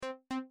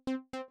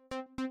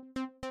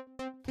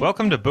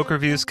Welcome to Book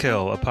Reviews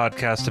Kill, a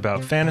podcast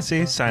about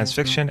fantasy, science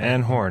fiction,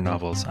 and horror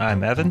novels.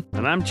 I'm Evan.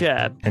 And I'm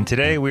Chad. And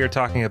today we are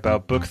talking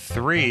about Book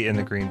 3 in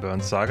the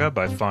Greenbone Saga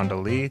by Fonda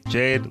Lee,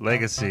 Jade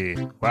Legacy.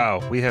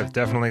 Wow, we have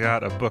definitely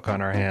got a book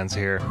on our hands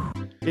here.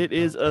 It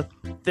is a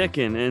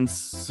thickin' and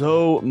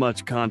so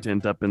much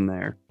content up in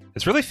there.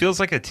 This really feels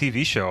like a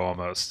TV show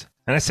almost.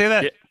 And I say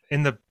that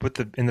in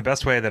the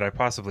best way that I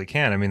possibly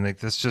can. I mean, like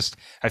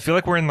I feel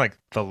like we're in like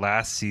the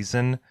last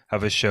season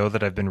of a show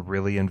that I've been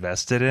really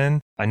invested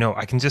in. I know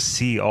I can just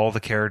see all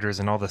the characters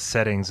and all the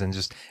settings and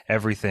just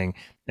everything.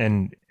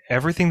 And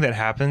everything that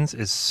happens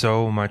is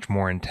so much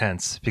more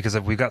intense because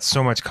we've got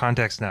so much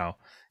context now.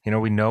 You know,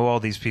 we know all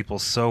these people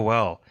so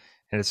well,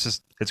 and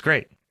it's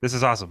great. This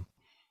is awesome.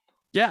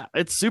 Yeah,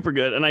 it's super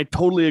good. And I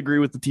totally agree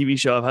with the TV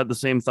show. I've had the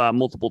same thought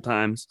multiple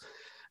times.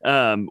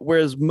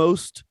 Whereas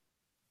most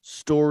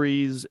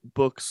stories,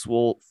 books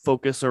will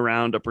focus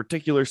around a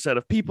particular set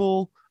of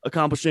people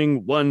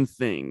accomplishing one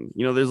thing.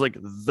 You know, there's like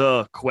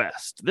the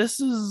quest. This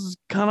is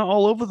kind of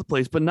all over the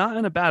place, but not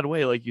in a bad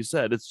way. Like you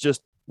said, it's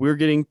just we're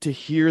getting to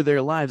hear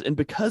their lives. And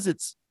because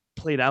it's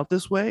played out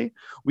this way,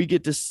 we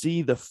get to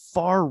see the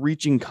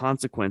far-reaching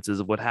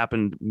consequences of what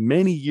happened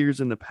many years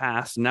in the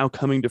past now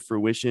coming to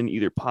fruition,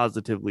 either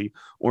positively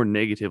or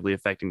negatively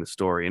affecting the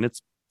story. And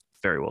it's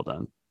very well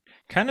done.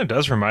 Kind of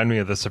does remind me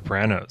of The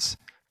Sopranos.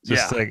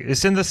 Like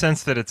it's in the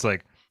sense that it's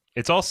like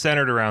it's all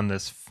centered around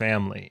this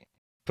family,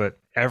 but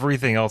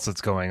everything else that's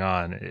going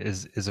on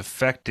is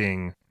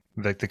affecting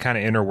like the kind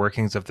of inner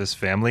workings of this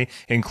family,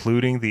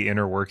 including the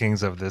inner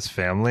workings of this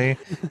family.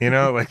 You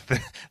know,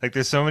 like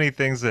there's so many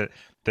things that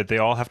they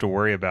all have to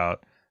worry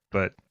about,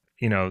 but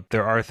you know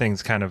there are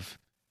things kind of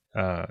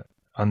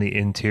on the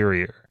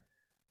interior,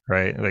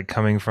 right? Like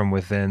coming from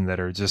within that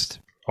are just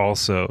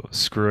also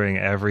screwing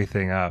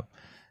everything up.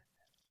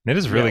 It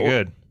is really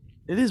good.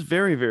 It is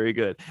very, very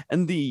good.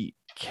 And the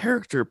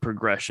character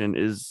progression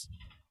is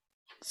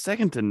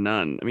second to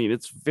none. I mean,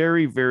 it's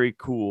very, very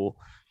cool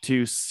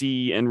to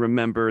see and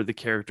remember the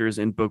characters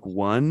in book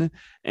one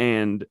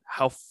and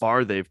how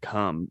far they've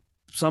come.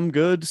 Some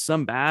good,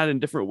 some bad in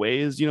different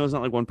ways. You know, it's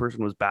not like one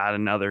person was bad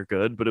and now they're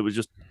good, but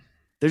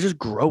they're just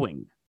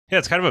growing. Yeah,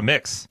 it's kind of a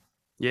mix.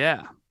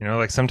 Yeah. You know,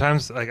 like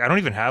sometimes like I don't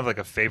even have like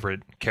a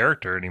favorite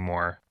character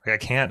anymore. Like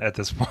I can't at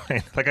this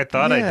point. Like I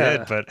thought I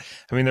did, but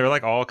I mean they're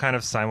like all kind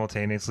of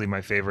simultaneously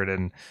my favorite,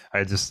 and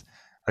I just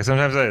like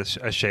sometimes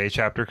a Shay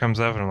chapter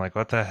comes up and I'm like,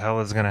 what the hell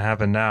is gonna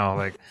happen now?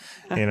 Like,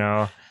 you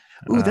know.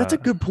 Ooh, that's a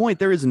good point.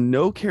 There is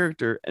no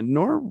character, and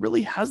nor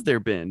really has there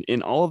been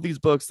in all of these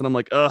books, and I'm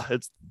like,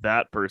 it's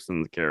that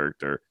person's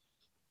character.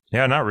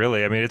 Yeah, not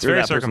really. I mean, it's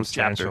very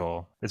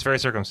circumstantial. It's very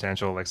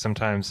circumstantial. Like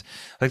sometimes,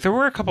 like there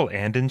were a couple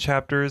Andon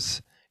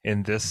chapters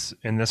in this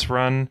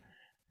run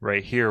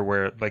right here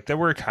where like they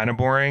were kind of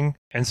boring,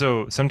 and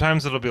so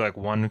sometimes it'll be like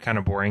one kind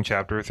of boring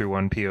chapter through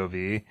one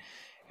POV,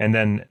 and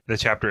then the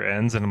chapter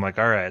ends and I'm like,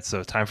 all right,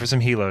 so time for some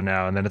Hilo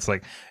now, and then it's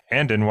like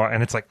Andon,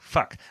 and it's like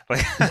fuck,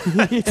 like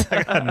it's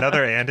like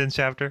another Andon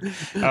chapter,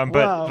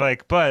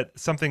 but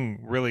something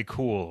really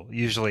cool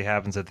usually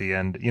happens at the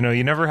end. You know,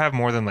 you never have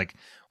more than like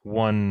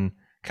one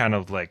kind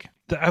of like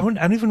I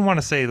don't even want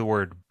to say the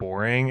word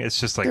boring. It's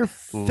just like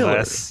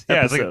less.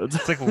 Yeah,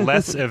 it's like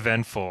less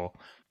eventful.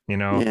 You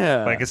know,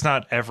 like it's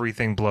not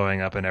everything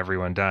blowing up and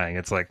everyone dying.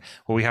 It's like,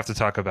 well, we have to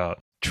talk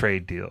about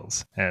trade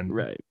deals and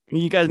right.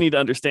 You guys need to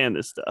understand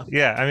this stuff.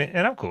 Yeah, I mean,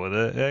 and I'm cool with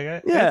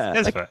it.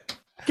 It's fine.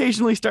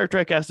 Occasionally, Star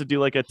Trek has to do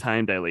like a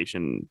time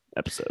dilation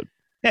episode.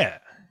 Yeah,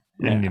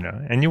 and you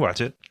know, and you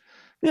watch it.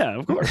 Yeah,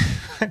 of course,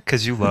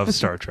 because you love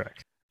Star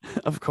Trek.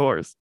 Of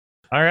course.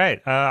 All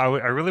right. I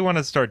really want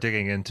to start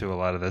digging into a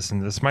lot of this,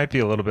 and this might be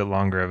a little bit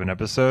longer of an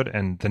episode,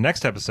 and the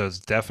next episode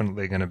is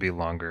definitely going to be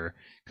longer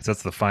because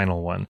that's the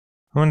final one.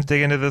 I want to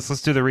dig into this.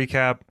 Let's do the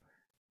recap.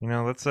 You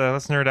know, let's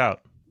nerd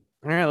out.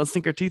 All right, let's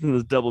sink our teeth in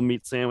this double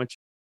meat sandwich.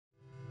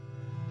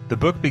 The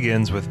book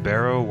begins with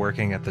Barrow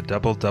working at the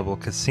Double Double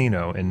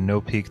Casino in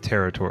No Peak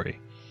territory.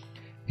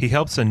 He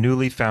helps a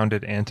newly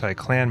founded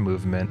anti-Klan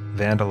movement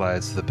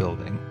vandalize the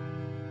building.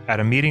 At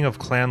a meeting of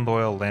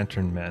Klan-loyal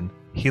lantern men,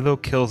 Hilo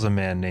kills a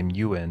man named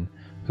Ewan,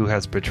 who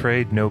has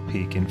betrayed No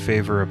Peak in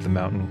favor of the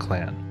Mountain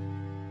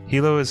Clan.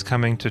 Hilo is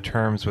coming to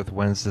terms with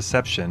Wen's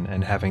deception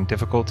and having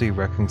difficulty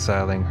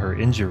reconciling her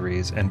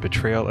injuries and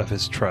betrayal of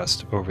his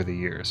trust over the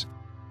years.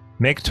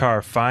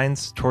 Make-Tar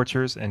finds,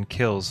 tortures, and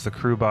kills the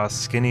crew boss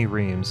Skinny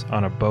Reams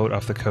on a boat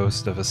off the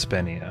coast of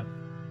Espenia.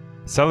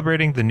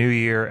 Celebrating the new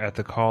year at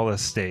the Call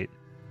Estate,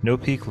 No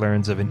Peak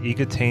learns of an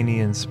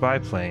Egatanian spy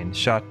plane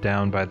shot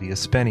down by the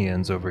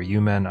Espenians over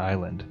Yumen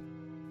Island.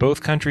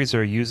 Both countries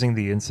are using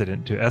the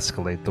incident to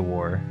escalate the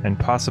war and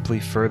possibly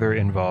further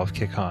involve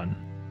Kikan.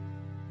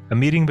 A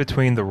meeting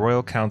between the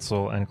Royal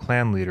Council and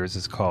clan leaders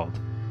is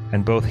called,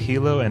 and both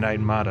Hilo and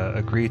Aitmata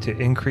agree to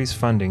increase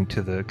funding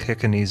to the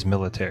Kikanese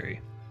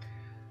military.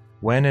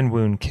 Wen and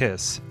Woon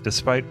kiss,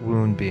 despite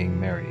Woon being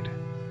married.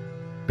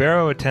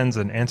 Barrow attends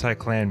an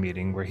anti-clan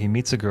meeting where he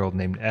meets a girl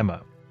named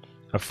Emma.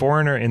 A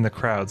foreigner in the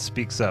crowd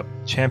speaks up,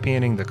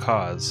 championing the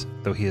cause,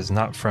 though he is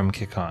not from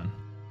Kikan.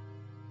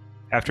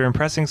 After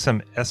impressing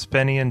some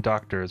Espenian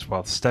doctors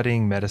while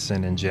studying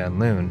medicine in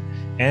Janloon,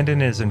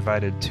 Andon is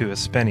invited to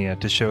Espenia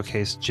to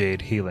showcase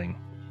Jade healing.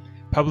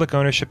 Public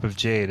ownership of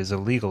Jade is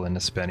illegal in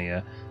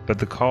Espenia, but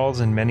the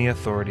Khals and many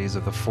authorities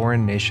of the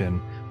foreign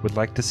nation would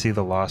like to see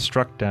the law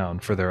struck down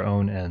for their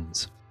own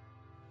ends.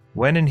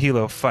 Wen and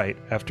Hilo fight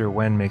after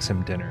Wen makes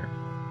him dinner.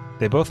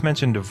 They both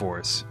mention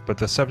divorce, but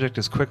the subject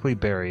is quickly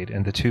buried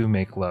and the two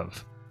make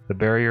love, the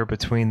barrier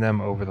between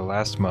them over the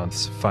last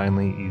months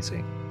finally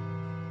easing.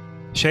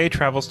 Shay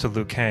travels to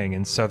Lukang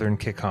in southern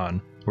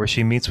Kikon, where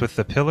she meets with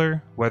the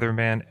Pillar,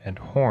 Weatherman, and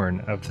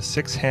Horn of the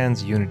Six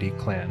Hands Unity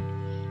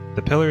clan.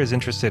 The Pillar is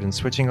interested in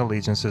switching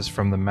allegiances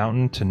from the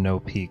mountain to No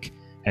Peak,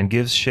 and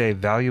gives Shay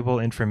valuable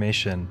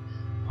information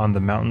on the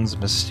mountain's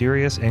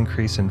mysterious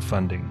increase in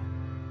funding.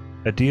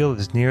 A deal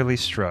is nearly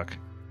struck,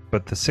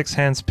 but the Six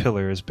Hands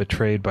Pillar is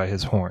betrayed by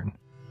his Horn.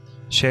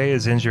 Shay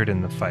is injured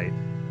in the fight,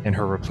 and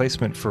her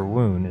replacement for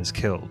Woon is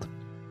killed.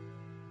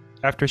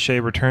 After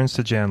Shay returns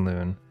to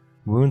Janloon,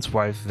 Woon's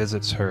wife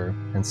visits her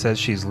and says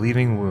she's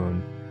leaving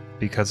Woon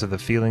because of the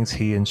feelings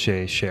he and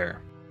Shay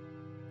share.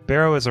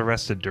 Barrow is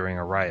arrested during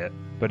a riot,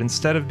 but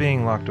instead of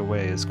being locked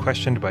away is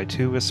questioned by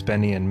two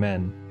Espenian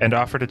men and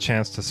offered a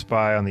chance to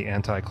spy on the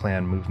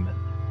anti-clan movement.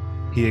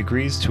 He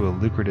agrees to a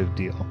lucrative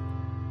deal.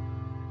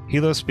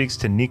 Hilo speaks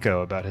to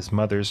Nico about his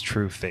mother's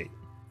true fate.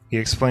 He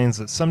explains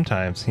that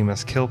sometimes he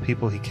must kill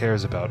people he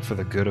cares about for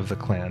the good of the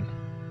clan.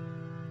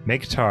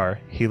 Make-Tar,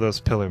 Hilo's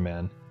pillar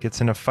man,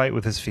 gets in a fight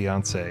with his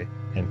fiancée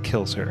and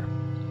kills her.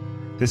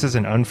 This is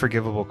an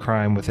unforgivable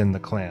crime within the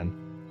clan,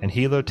 and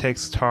Hilo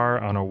takes Tar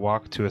on a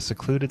walk to a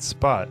secluded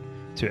spot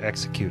to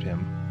execute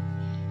him.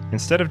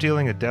 Instead of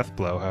dealing a death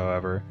blow,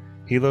 however,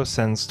 Hilo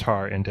sends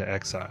Tar into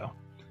exile.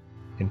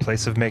 In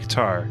place of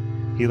Make-Tar,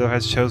 Hilo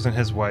has chosen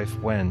his wife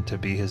Wen to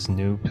be his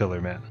new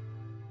pillar man.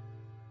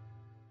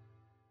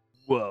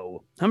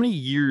 Whoa. How many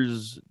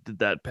years did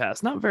that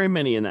pass? Not very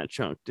many in that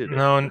chunk, did it?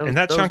 No, in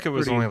that chunk it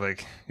was pretty... only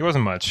like, it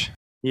wasn't much.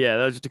 Yeah,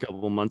 that was just a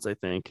couple of months, I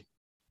think.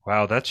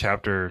 Wow, that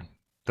chapter,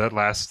 that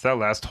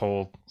last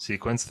whole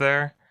sequence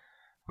there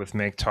with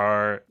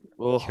Make-Tar.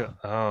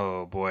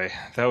 Oh boy,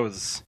 that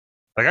was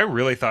like, I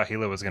really thought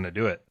Hilo was gonna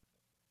do it.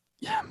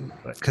 Yeah,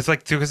 because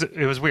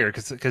it was weird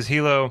because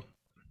Hilo,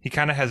 he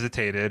kind of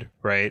hesitated,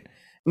 right?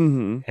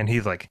 Mm-hmm. And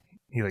he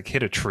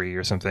hit a tree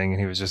or something,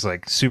 and he was just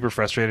like super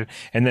frustrated.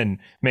 And then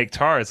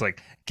Make-Tar is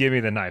like, "Give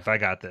me the knife, I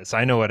got this.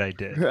 I know what I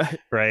did."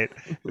 Right?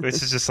 Which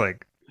is just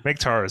like,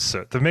 Make-Tar is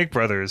the Make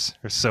brothers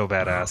are so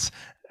badass,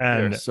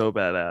 and they're so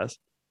badass.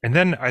 And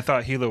then I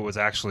thought Hilo was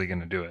actually going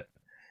to do it,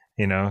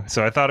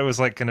 So I thought it was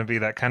like going to be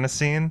that kind of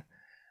scene,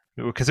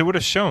 because it would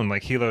have shown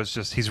like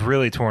he's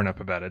really torn up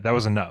about it. That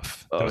was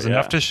enough. That was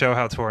enough to show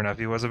how torn up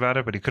he was about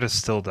it, but he could have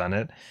still done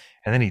it,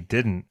 and then he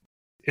didn't.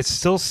 It's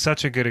still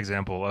such a good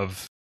example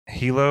of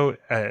Hilo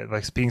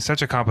like being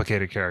such a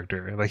complicated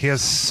character. Like, he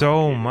has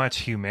so much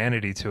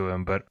humanity to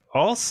him, but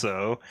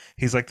also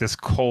he's like this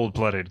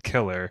cold-blooded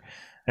killer,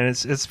 and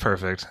it's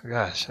perfect.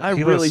 Gosh, I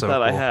Hilo's really so thought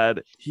cool. I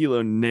had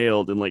Hilo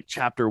nailed in like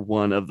chapter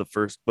 1 of the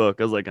first book.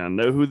 I was like, I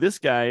know who this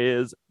guy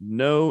is.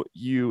 No,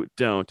 you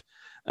don't.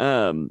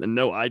 And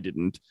no, I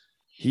didn't.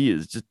 He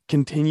is just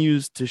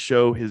continues to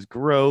show his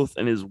growth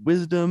and his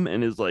wisdom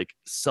and his like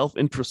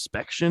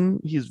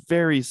self-introspection. He's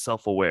very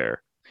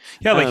self-aware.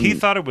 Yeah, like he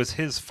thought it was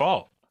his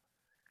fault.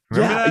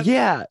 Remember that?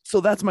 Yeah. So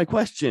that's my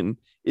question: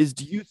 is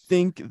do you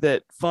think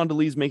that Fond du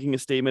Lee's making a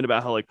statement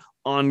about how like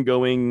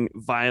ongoing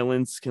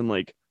violence can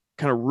like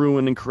kind of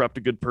ruin and corrupt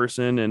a good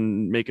person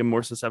and make him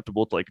more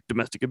susceptible to like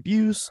domestic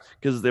abuse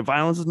because the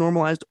violence is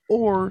normalized?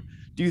 Or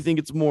do you think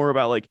it's more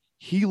about like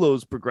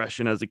Hilo's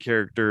progression as a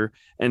character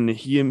and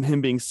him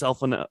being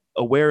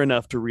self-aware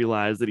enough to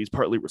realize that he's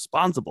partly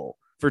responsible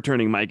for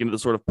turning Mike into the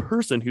sort of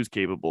person who's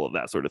capable of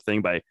that sort of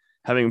thing by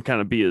having him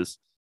kind of be his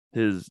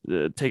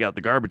take out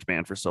the garbage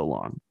man for so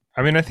long?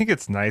 I mean, I think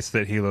it's nice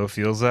that Hilo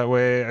feels that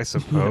way, I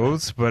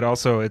suppose, but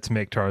also it's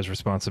Make-Tar's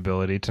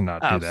responsibility to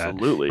not do that.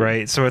 Absolutely.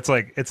 Right? So it's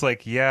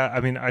like, yeah, I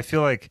mean, I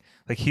feel like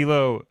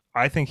Hilo,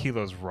 I think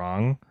Hilo's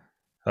wrong,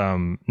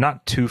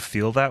 not to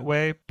feel that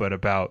way, but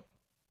about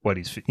what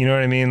you know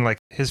what I mean? Like,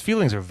 his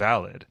feelings are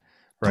valid,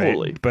 right?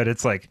 Totally. But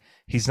it's like,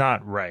 he's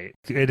not right.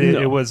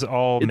 It was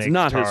all Make-Tar's.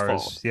 Not his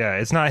fault. Yeah,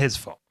 it's not his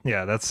fault.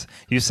 Yeah,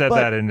 you said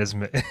that in his,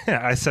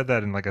 I said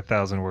that in like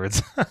 1,000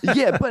 words.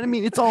 Yeah, but I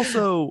mean, it's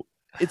also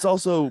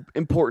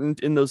important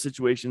in those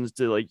situations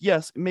to like,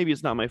 yes, maybe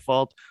it's not my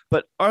fault,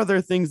 but are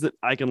there things that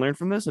I can learn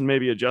from this and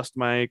maybe adjust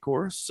my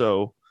course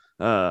so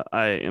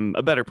I am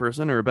a better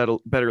person or a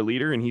better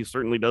leader? And he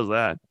certainly does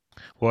that.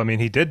 Well, I mean,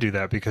 he did do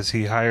that because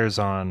he hires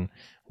on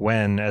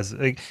Wen as,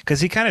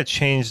 because he kind of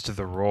changed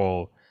the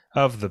role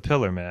of the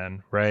Pillar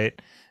Man, right?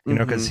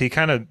 Because he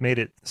kind of made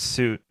it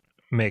suit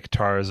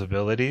Make-Tar's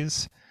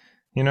abilities,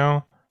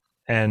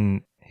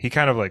 and he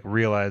kind of like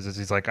realizes,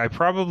 he's like, I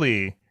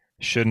probably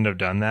shouldn't have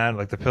done that.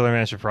 Like, the Pillar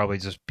Man should probably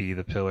just be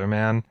the Pillar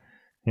Man,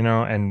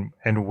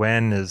 and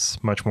Wen is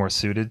much more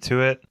suited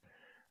to it.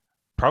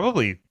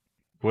 Probably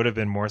would have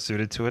been more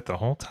suited to it the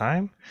whole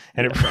time.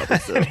 And Yeah, probably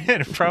so.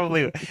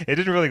 it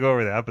didn't really go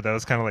over that, but that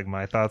was kind of like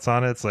my thoughts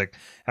on it. It's like,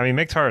 I mean,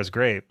 make Tar is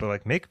great, but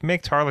like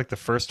make Tar like the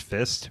first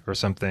fist or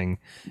something.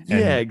 Yeah,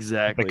 And like,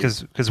 exactly.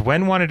 because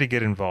Wen wanted to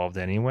get involved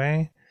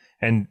anyway,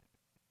 and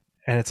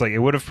it's like it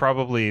would have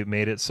probably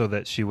made it so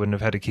that she wouldn't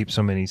have had to keep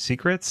so many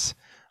secrets.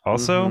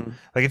 Also, Hmm.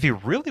 like if you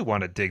really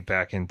want to dig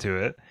back into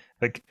it,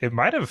 like it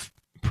might have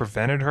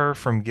prevented her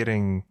from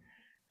getting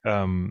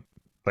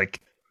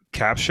like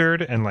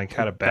captured and like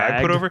had a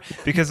bag put Bagged. over,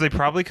 because they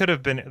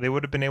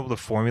would have been able to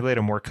formulate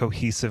a more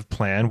cohesive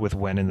plan with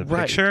Wen in the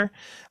Right. picture.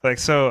 Like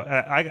so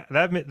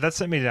that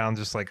sent me down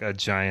just like a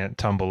giant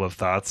tumble of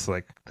thoughts,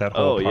 like that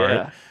whole Oh part.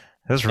 yeah.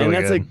 It was And really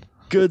that's a good.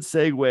 good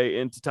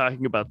segue into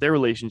talking about their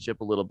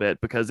relationship a little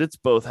bit because it's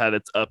both had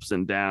its ups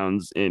and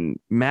downs in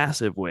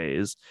massive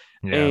ways.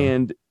 Yeah.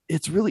 And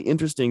it's really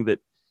interesting that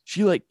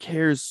she like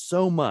cares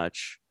so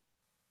much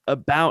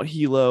about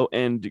Hilo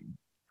and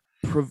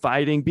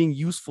being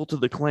useful to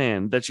the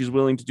clan that she's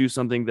willing to do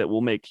something that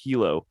will make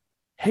Hilo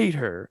hate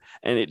her.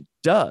 And it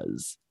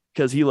does,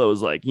 because Hilo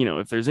is like,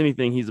 if there's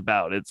anything he's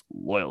about, it's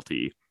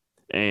loyalty.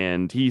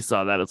 And he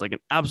saw that as like an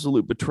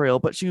absolute betrayal,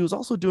 but she was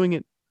also doing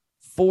it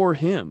for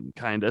him,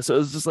 kind of. So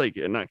it's just like,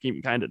 not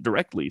even kind of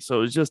directly.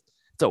 So it's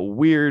a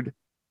weird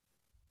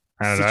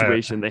I don't know.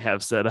 situation they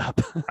have set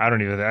up. I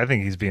don't even. I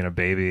think he's being a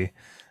baby.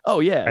 Oh,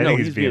 yeah. I No, think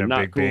he's he's being a being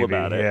not big cool baby.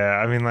 about it.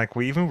 Yeah. I mean, like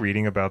we even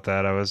reading about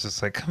that, I was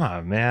just like, come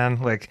on,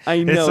 man. Like I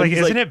it's know. like, He's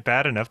isn't like, it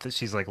bad enough that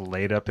she's like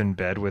laid up in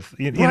bed with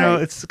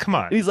right. It's come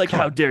on, And he's like, come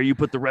 "How on. dare you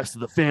put the rest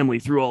of the family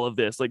through all of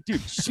this?" Like,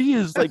 dude, she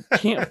is like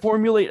can't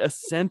formulate a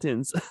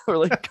sentence or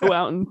like go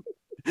out and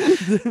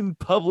in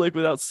public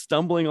without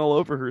stumbling all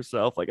over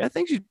herself. Like, I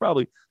think she's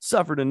probably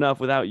suffered enough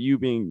without you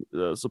being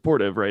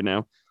supportive right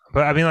now.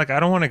 But I mean, like, I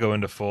don't want to go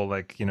into full,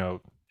 like,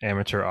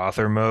 amateur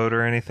author mode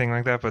or anything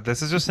like that. But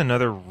this is just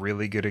another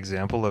really good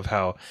example of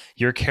how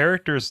your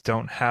characters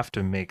don't have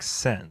to make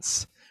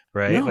sense,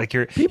 right? No, Like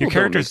your people don't make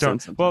characters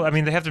don't. sense Well, I sometimes.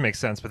 mean, they have to make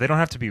sense, but they don't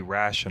have to be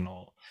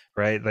rational,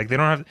 right? Like they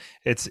don't have.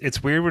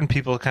 It's weird when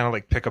people kind of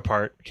like pick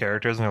apart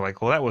characters and they're like,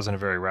 well, that wasn't a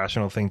very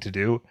rational thing to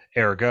do.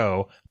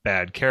 Ergo,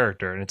 bad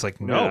character. And it's like,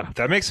 no, Yeah,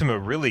 that makes him a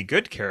really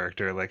good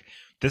character. Like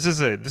this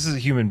is a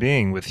human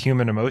being with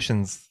human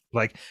emotions.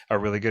 Like a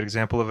really good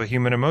example of a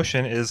human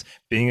emotion is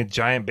being a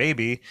giant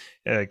baby,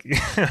 like,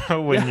 yeah,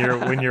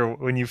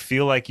 when you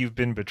feel like you've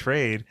been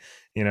betrayed,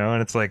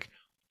 and it's like,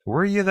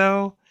 were you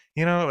though?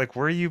 Like,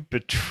 were you right.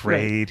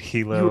 betrayed,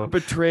 You were Hilo?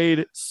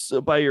 betrayed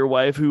by your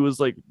wife, who was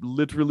like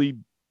literally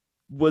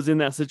was in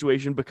that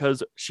situation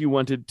because she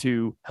wanted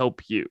to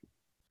help you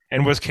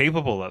And was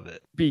capable of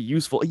it. be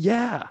useful.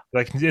 Yeah.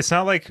 Like it's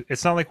not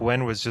like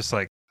Wen was just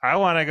like, I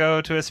want to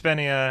go to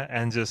Espenia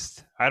and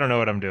just I don't know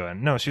what I'm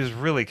doing. No, she was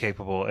really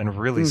capable and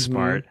really Hmm.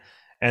 smart,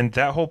 and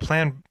that whole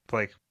plan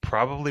like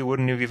probably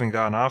wouldn't have even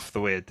gone off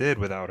the way it did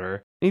without her.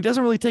 And he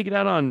doesn't really take it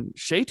out on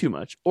Shay too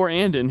much or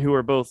Andon, who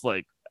are both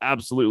like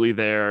absolutely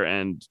there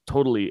and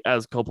totally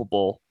as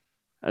culpable,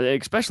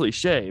 especially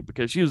Shay,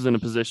 because she was in a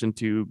position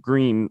to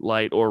green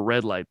light or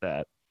red light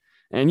that.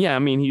 And yeah, I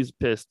mean, he's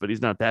pissed, but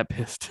he's not that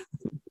pissed.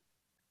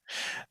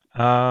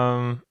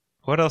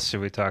 What else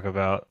should we talk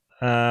about?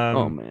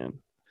 Oh, man.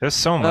 There's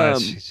so much.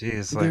 Um,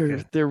 Jeez,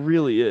 like there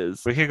really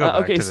is. we could go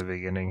back Okay, to so the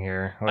beginning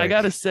here. I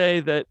gotta Like, say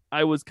that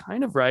I was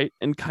kind of right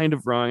and kind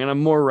of wrong, and I'm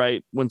more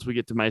right once we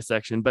get to my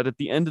section. But at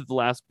the end of the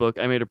last book,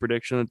 I made a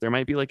prediction that there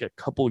might be like a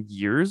couple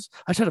years.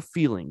 I just had a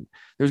feeling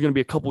there's going to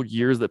be a couple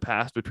years that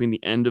passed between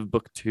the end of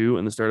book two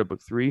and the start of book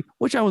three,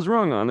 which I was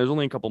wrong on. There's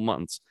only a couple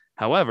months.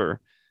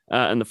 However,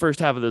 in the first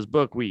half of this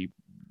book, we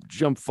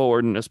jump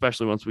forward, and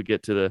especially once we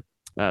get to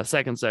the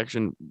second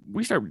section,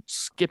 we start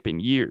skipping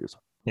years.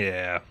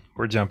 yeah,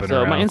 we're jumping So my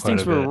around quite a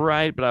instincts were bit.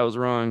 right, but I was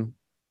wrong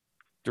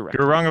You were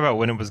directly. wrong about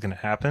when it was going to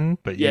happen,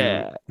 but you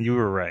Yeah, you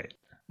were right.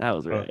 that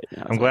was Well, right.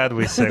 That I'm was glad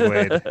we segued.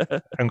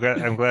 right. I'm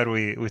glad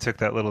we took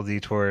that little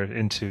detour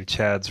into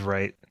Chad's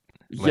right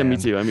Yeah, me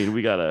land. too. I mean,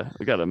 we gotta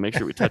make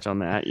sure we touch on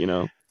that.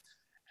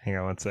 Hang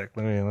on one sec.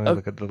 Let me Uh,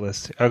 look at the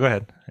list. Oh, go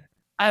ahead.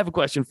 I have a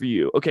question for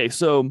you. Okay,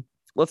 so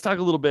let's talk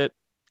a little bit,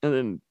 and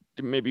then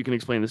maybe you can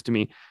explain this to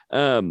me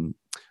um,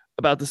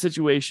 about the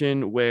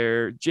situation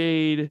where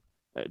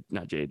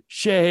not Jade,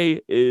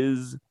 Shay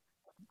is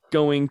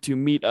going to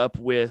meet up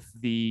with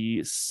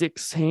the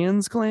Six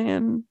Hands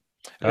clan.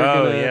 They're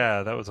Oh gonna,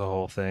 yeah, that was a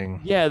whole thing.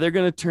 yeah, they're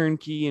gonna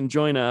turnkey and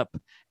join up,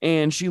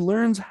 and she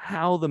learns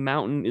how the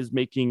mountain is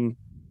making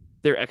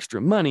their extra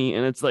money,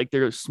 and it's like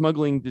they're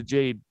smuggling the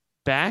Jade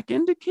back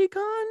into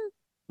Kekon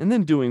and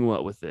then doing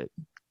what with it?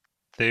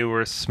 They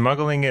were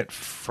smuggling it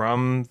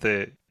from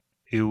the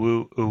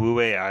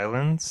Uwe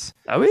Islands,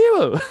 Oh,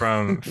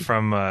 from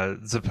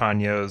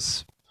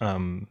Zapanyo's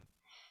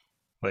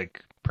like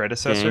gang.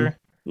 predecessor.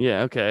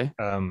 Yeah, okay.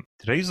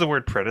 Did I use the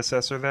word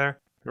predecessor there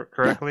Yeah.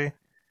 correctly?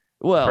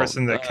 The Well,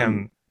 person that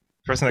came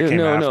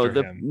no,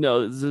 after him.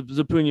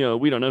 Zapunyo.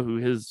 We don't know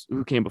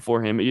who came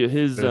before him. This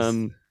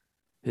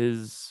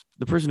His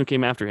the person who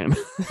came after him.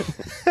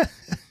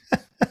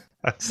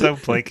 I'm so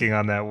blanking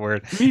on that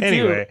word. Me too.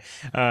 Anyway,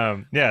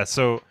 yeah,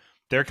 so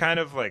they're kind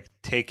of like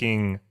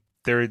taking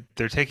they're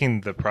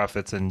taking the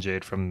profits in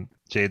Jade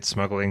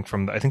smuggling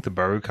from I think the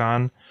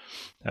Barukan.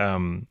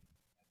 Um,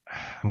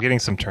 I'm getting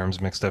some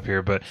terms mixed up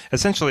here, but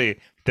essentially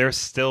they're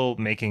still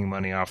making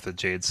money off the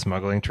Jade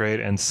smuggling trade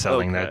and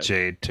selling that Okay.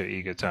 Jade to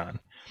Egoton.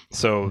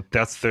 So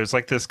there's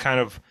like this kind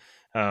of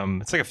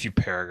it's like a few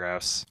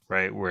paragraphs,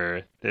 right,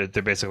 where they're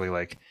basically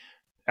like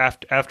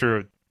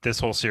after this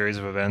whole series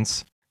of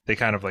events, they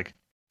kind of like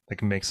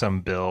make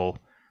some bill,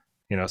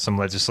 some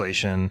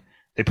legislation.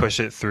 They push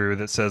it through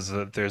that says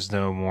that there's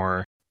no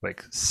more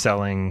like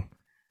selling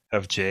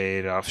of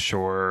Jade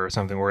offshore or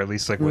something, or at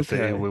least like with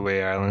the Okay.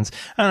 Iwewei Islands.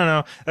 I don't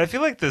know. I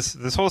feel like this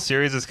whole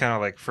series is kind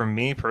of like, for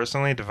me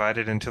personally,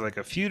 divided into like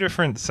a few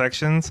different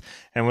sections,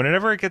 and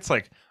whenever it gets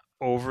like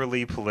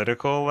overly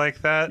political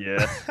like that,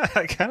 Yeah.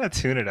 I kind of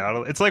tune it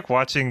out. It's like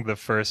watching the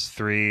first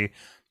three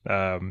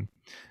um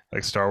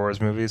like Star Wars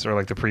movies or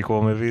like the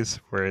prequel movies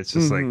where it's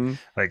just Hmm.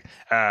 like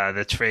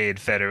the Trade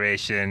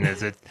Federation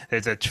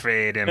there's a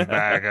trade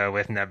embargo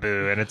with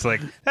Naboo, and it's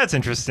like that's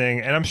interesting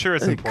and I'm sure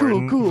it's Cool,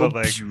 important, cool. but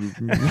like I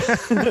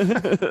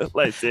should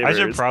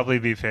Lightsabers. probably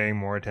be paying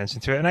more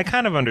attention to it, and I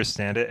kind of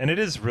understand it, and it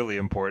is really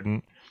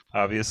important,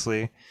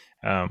 obviously,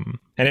 and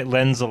it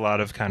lends a lot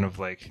of kind of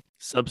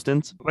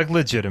Substance. like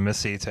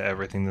legitimacy to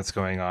everything that's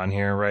going on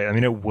here, right? I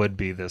mean, it would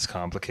be this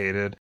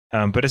complicated,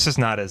 but it's just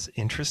not as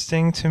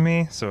interesting to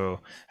me. So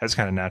I just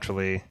kind of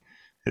naturally,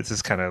 it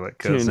just kind of like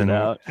goes Tuned in. it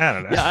out. I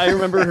don't know. Yeah, I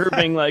remember her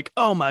being like,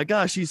 "Oh my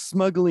gosh, she's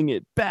smuggling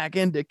it back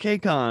into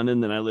KCON,"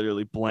 and then I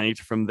literally blanked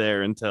from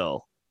there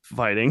until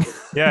fighting.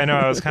 Yeah, I know.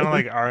 I was kind of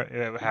like,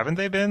 haven't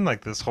they been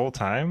like this whole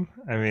time?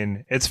 I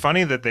mean, it's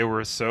funny that they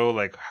were so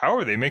like, how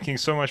are they making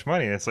so much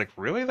money? And it's like,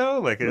 really though?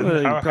 Like,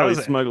 Probably how's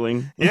it?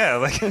 smuggling. Yeah,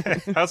 like,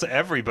 how's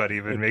everybody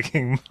been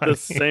making money? The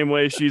same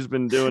way she's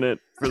been doing it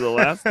for the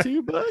last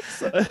 2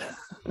 books.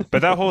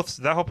 But that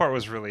whole part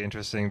was really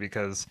interesting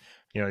because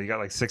you got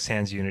like Six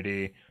Hands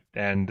Unity,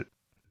 and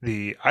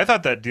I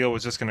thought that deal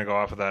was just going to go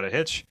off without a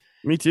hitch.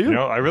 Me too.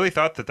 I really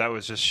thought that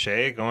was just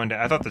Shay going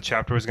to. I thought the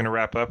chapter was going to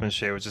wrap up and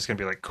Shay was just going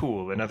to be like,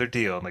 "Cool, another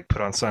deal," and like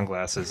put on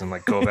sunglasses and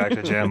like go back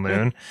to Jan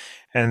Loon,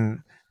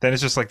 and then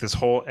it's just like this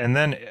whole, and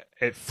then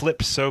it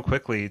flipped so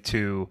quickly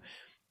to,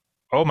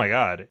 oh my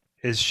God,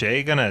 is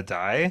Shay gonna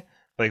die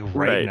like right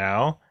Right.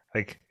 now?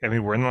 Like, I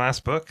mean, we're in the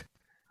last book,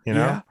 you know.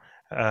 Yeah.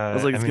 I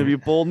was like, I it's gonna be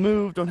mean, a bold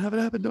move. Don't have it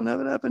happen. Don't have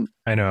it happen.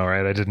 I know,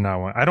 right? I did not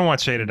want. I don't want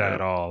Shay to die No,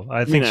 at all.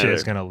 I me think Shay's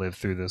neither. gonna live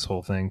through this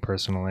whole thing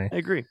personally. I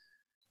agree.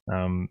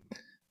 Um,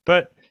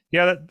 but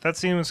yeah, that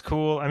seems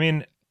cool. I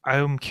mean,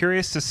 I'm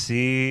curious to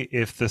see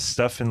if the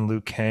stuff in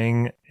Liu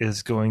Kang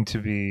is going to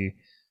be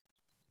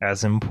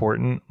as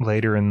important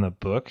later in the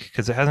book,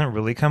 because it hasn't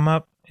really come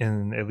up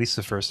in at least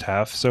the first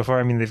half so far.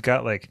 I mean, they've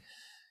got like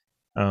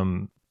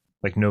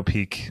no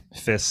peak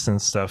fists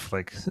and stuff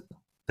like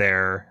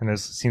there, and there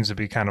seems to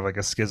be kind of like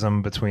a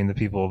schism between the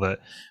people that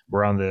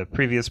were on the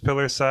previous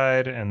pillar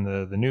side and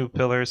the new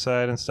pillar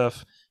side and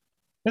stuff.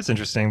 It's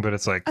interesting, but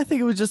it's like, I think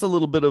it was just a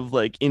little bit of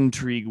like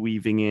intrigue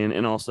weaving in,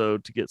 and also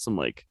to get some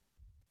like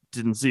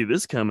didn't see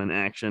this coming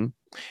action.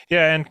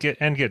 yeah,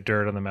 and get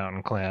dirt on the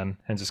Mountain Clan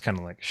and just kind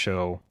of like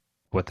show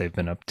what they've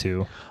been up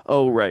to.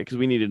 Oh, right, because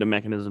we needed a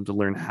mechanism to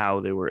learn how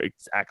they were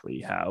exactly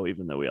how,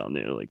 even though we all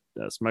knew like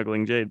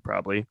smuggling Jade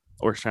probably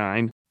or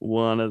Shine,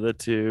 one of the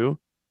two.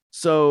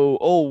 So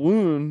old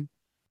Woon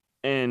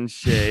and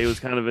Shay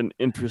was kind of an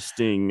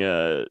interesting.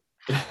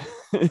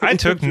 I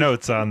took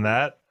notes on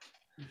that.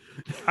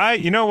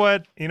 You know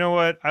what?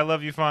 I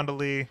love you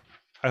fondly.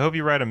 I hope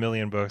you write a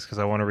million books because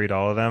I want to read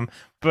all of them.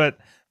 But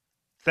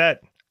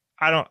that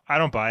I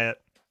don't buy it.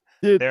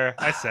 Dude, There,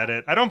 I said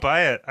it. I don't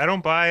buy it. I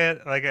don't buy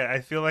it. Like I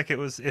feel like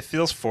it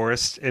feels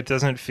forced. It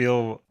doesn't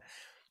feel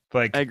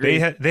like I agree.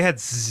 they had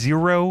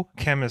zero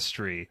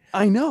chemistry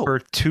I know. for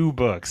 2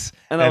 books,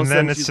 And all of and a then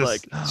sudden it's she's just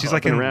like, "Oh, she's I've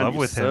like been in around love you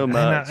with so him.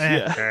 much."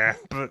 Yeah.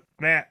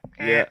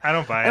 Yeah, I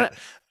don't buy And it.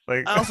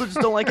 Like I also just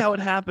don't like how it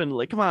happened.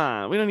 Like, come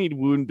on, we don't need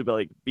Woon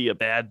to be a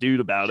bad dude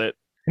about it.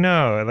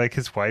 no, like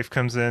his wife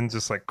comes in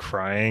just like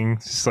crying,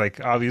 just like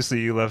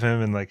obviously you love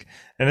him, and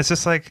it's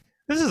just like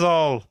this is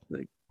all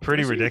Like,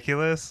 pretty does she?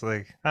 ridiculous.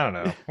 Like I don't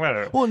know,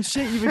 whatever. Well, and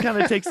she even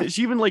kind of takes it.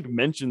 She even like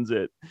mentions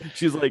it.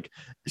 She's like,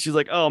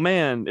 oh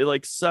man, it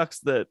like sucks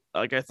that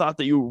like I thought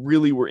that you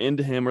really were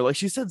into him, or like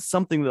she said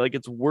something that like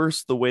it's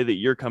worse the way that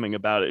you're coming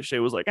about it. Shay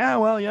was like,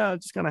 well, yeah,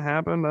 it just kind of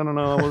happened. I don't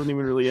know, I wasn't even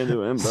really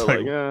into him, It's but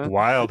like like,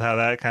 wild how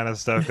that kind of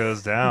stuff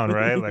goes down,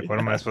 right? Like what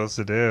am I supposed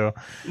to do?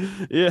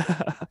 yeah,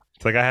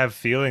 It's like I have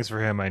feelings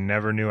for him I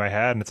never knew I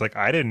had, and it's like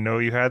I didn't know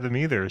you had them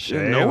either,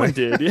 Shay. no one Like,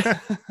 did. Yeah,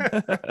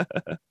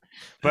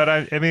 but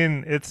I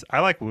mean, I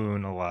like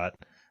Woon a lot,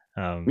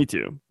 me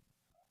too.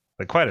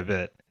 like quite a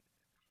bit.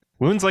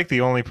 Woon's like the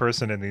only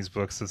person in these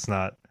books that's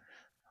not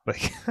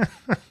like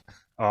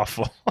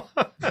awful.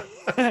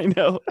 I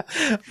know.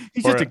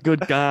 He's Or just a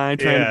good guy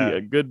trying to yeah, be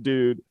a good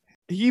dude.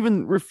 He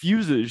even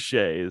refuses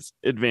Shay's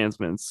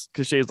advancements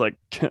because Shay's like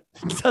he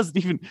doesn't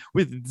even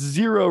with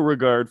zero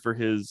regard for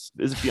his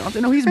fiance.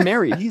 No, he's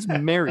married. He's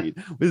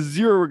married with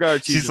zero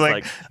regard. She's she's just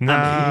like, like, I'm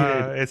nah,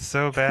 hated. it's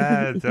so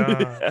bad. Don't.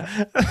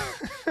 Yeah.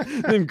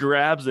 Then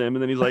grabs him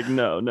and then he's like,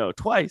 no,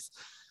 twice.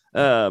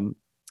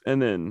 And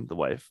then the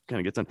wife kind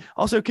of gets on.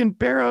 Also, can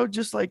Barrow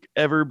just like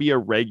ever be a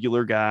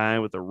regular guy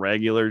with a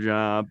regular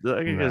job?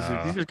 Because he's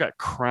No. just got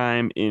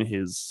crime in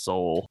his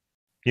soul.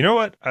 You know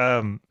what?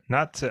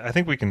 Not to, I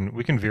think we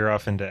can veer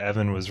off into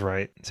Evan was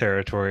right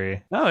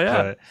territory, Oh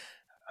yeah,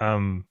 but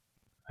um,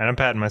 and I'm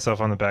patting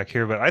myself on the back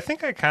here, but I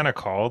think I kind of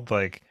called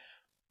like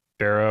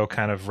Barrow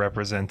kind of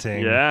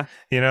representing, yeah,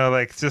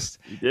 like just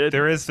you did.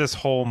 there is this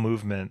whole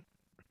movement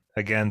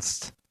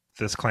against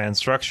this clan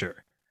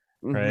structure,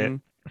 right? Mm-hmm.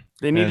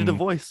 They needed a And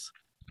voice.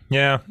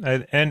 yeah,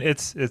 and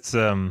it's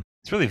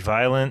really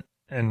violent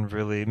and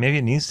really maybe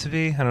it needs to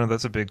be. I don't know.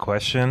 That's a big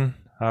question,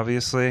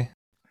 obviously,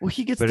 Well,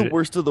 he gets but the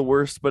worst of the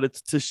worst, but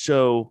it's to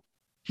show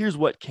here's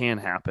what can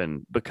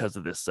happen because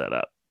of this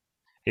setup.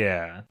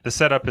 yeah, the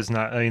setup is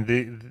not. I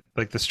mean,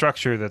 the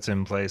structure that's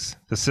in place,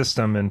 the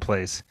system in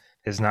place,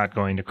 is not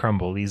going to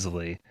crumble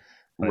easily.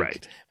 Like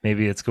Right.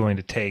 maybe it's going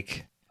to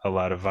take a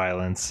lot of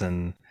violence,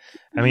 and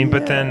I mean,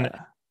 but then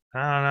Yeah. I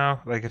don't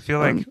know. Like I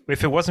feel Um, like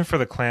if it wasn't for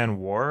the clan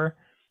war,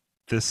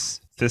 this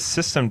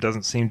system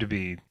doesn't seem to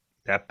be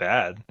that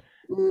bad.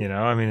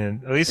 I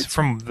mean, at least it's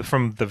from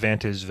the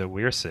vantage that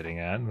we're sitting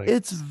at, like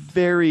it's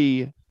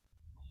very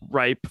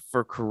ripe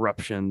for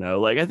corruption though.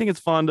 Like I think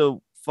it's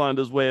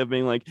Fonda's way of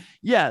being like,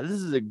 yeah, this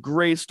is a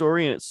great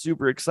story and it's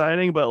super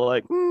exciting, but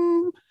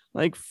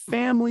like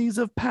families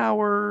of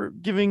power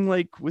giving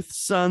like with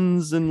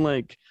sons and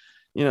like,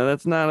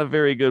 that's not a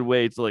very good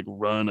way to like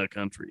run a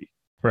country.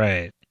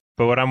 right.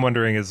 But what I'm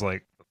wondering is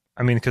like,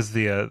 I mean, because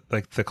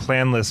like the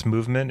clanless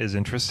movement is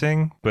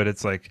interesting, but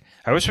it's like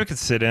I wish we could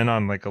sit in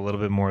on like a little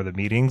bit more of the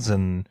meetings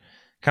and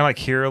kind of like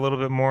hear a little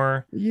bit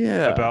more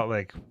Yeah. about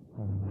like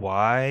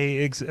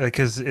why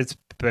because it's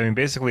I mean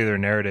basically their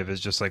narrative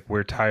is just like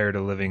we're tired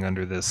of living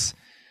under this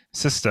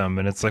system,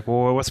 and it's like,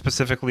 well, what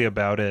specifically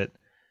about it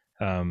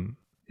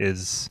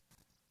is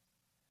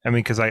I mean,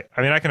 because I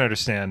can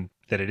understand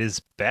that it is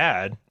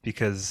bad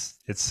because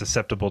it's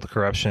susceptible to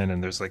corruption,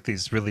 and there's like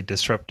these really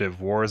disruptive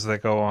wars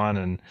that go on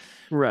and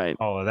Right.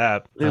 all of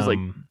that. There's like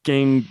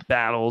gang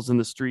battles in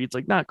the streets,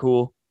 like not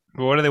cool.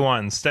 But what do they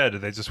want instead? Do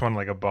they just want to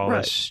like Right.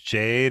 abolish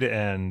Jade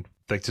and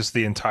like just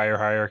the entire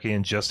hierarchy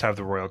and just have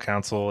the royal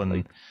council and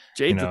Like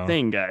Jade's a know,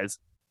 thing, guys.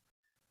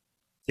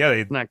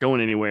 yeah, Not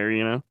going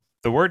anywhere.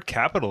 the word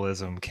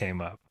capitalism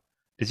came up.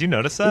 Did you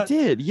notice It that?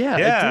 did. Yeah, it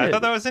Yeah, I thought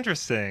did. that was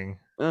interesting.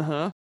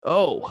 Uh-huh.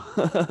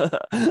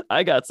 Oh,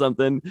 I got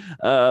something.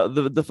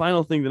 The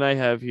final thing that I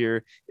have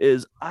here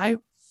is I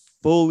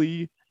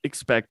fully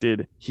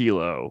expected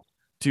Hilo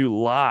to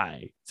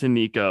lie to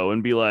Nico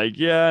and be like,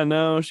 yeah,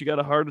 no, she got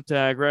a heart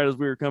attack right as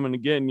we were coming to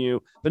getting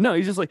you. But no,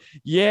 he's just like,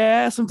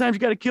 yeah, sometimes you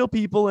got to kill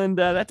people. And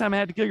that time I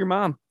had to kill your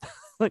mom.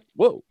 Like,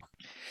 whoa.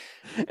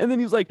 And then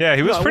he was like, Yeah,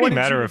 he was I pretty wanted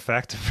you matter to, of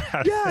fact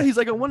about yeah, it. he's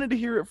like, I wanted to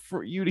hear it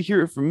for you to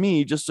hear it from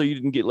me just so you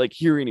didn't get like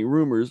hear any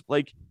rumors.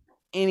 Like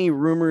any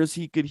rumors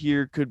he could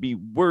hear could be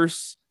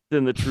worse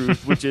than the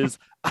truth, which is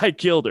I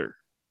killed her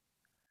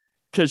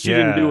because she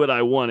didn't do Yeah, what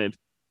I wanted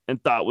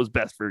and thought was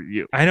best for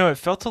you. I know it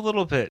felt a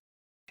little bit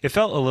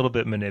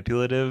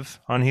manipulative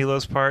on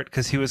Hilo's part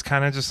because he was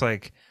kind of just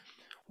like,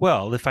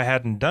 well, if I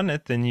hadn't done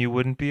it, then you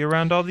wouldn't be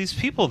around all these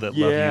people that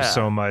love you Yeah.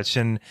 so much,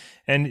 and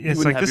You it's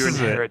wouldn't like have this your is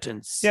it.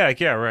 inheritance. Yeah,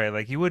 like, yeah, right.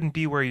 Like you wouldn't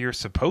be where you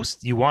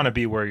want to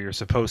be where you're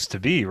supposed to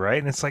be, right?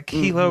 And it's like,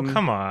 Hilo, Mm-hmm.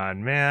 come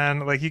on,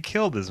 man. Like you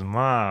killed his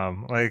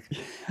mom. Like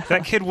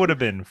that kid would have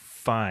been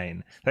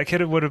fine. That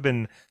kid would have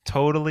been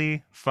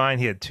totally fine.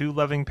 He had two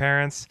loving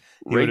parents.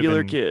 He would have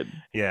Regular been, kid.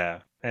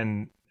 yeah.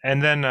 And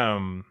then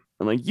And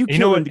like you you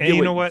know killed him what? to And get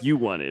you know what what? you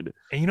wanted.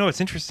 And you know what's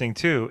interesting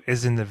too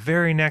is in the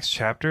very next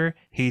chapter,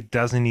 he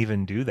doesn't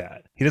even do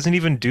that. He doesn't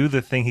even do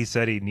the thing he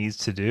said he needs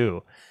to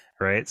do,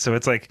 right? So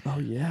it's like, Oh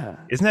yeah.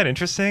 isn't that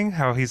interesting?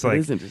 How It is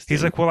he's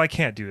interesting. like, well, I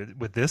can't do it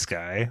with this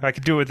guy. I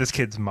could do it with this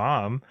kid's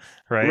mom,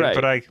 right?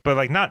 Right. But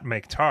like not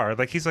make tar.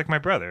 Like he's like my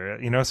brother.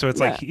 So it's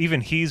Yeah. like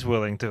even he's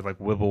willing to like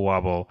wibble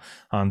wobble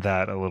on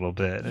that a little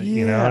bit.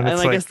 Yeah, And and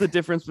it's I like, guess the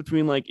difference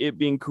between like it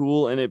being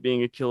cool and it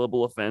being a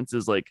killable offense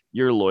is like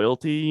your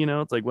loyalty.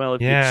 It's like, well,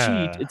 if you cheat,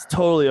 yeah, it's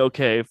totally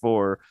okay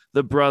for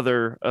the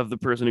brother of the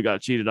person who got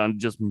cheated on to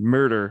just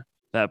murder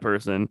that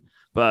person.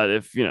 But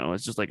if,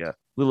 it's just like a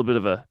little bit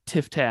of a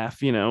tiff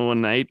taff,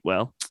 one night,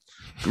 well,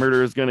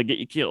 murder is going to get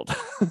you killed.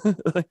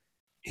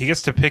 he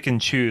gets to pick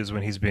and choose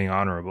when he's being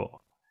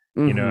honorable,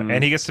 Mm-hmm.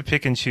 and he gets to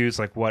pick and choose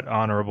like what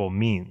honorable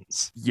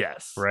means,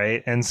 Yes.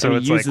 right? And And so he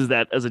it's like, uses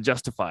that as a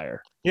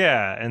justifier.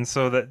 yeah, and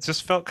so that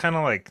just felt kind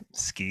of like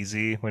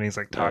skeezy when he's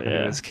like Oh, talking to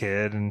yeah. his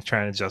kid and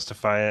trying to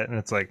justify it, and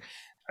it's like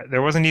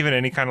there wasn't even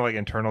any kind of like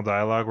internal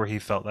dialogue where he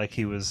felt like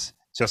he was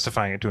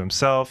justifying it to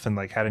himself and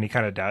like had any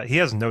kind of doubt. He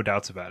has no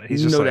doubts about it.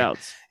 He's just No like,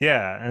 doubts.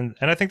 yeah, and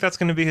I think that's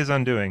going to be his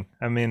undoing.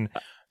 I mean,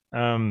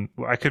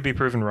 I could be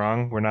proven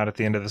wrong. We're not at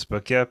the end of this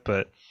book yet,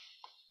 but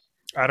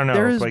I don't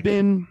There know. has Like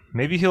been,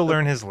 maybe he'll a,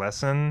 learn his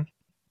lesson.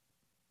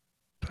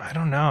 But I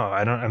don't know.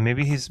 I don't.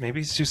 Maybe he's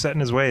too set in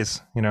his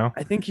ways.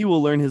 I think he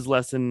will learn his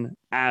lesson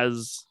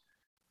as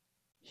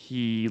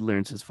he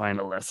learns his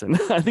final lesson.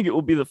 I think it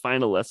will be the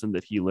final lesson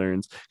that he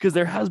learns because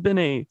there has been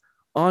a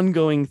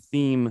ongoing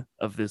theme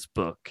of this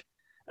book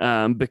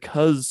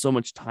because so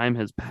much time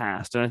has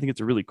passed. And I think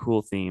it's a really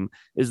cool theme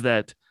is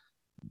that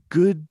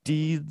good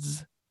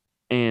deeds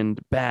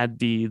and bad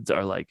deeds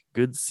are like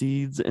good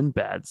seeds and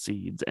bad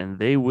seeds, and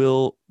they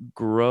will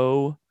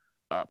grow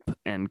up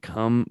and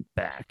come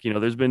back.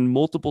 There's been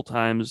multiple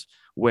times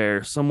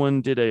where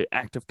someone did an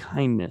act of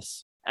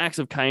kindness. Acts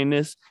of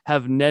kindness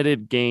have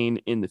netted gain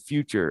in the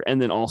future, and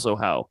then also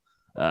how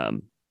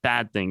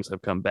bad things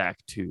have come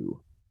back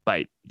to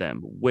bite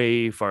them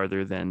way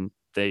farther than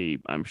they,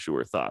 I'm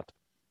sure, thought.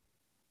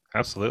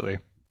 Absolutely.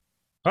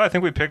 Well, I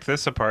think we picked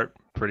this apart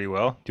pretty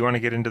well. Do you want to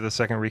get into the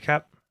second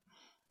recap?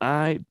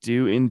 I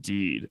do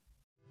indeed.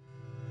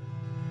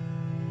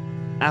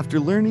 After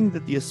learning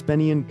that the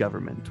Espenian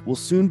government will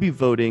soon be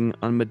voting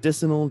on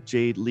medicinal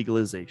jade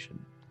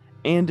legalization,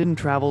 Andon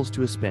travels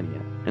to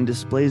Espenia and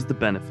displays the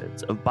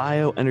benefits of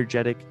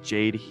bioenergetic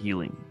jade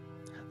healing.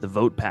 The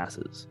vote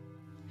passes.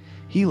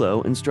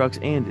 Hilo instructs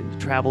Andon to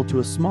travel to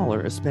a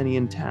smaller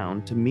Espenian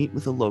town to meet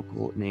with a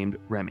local named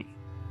Remy.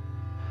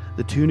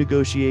 The two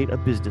negotiate a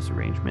business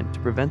arrangement to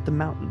prevent the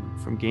mountain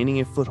from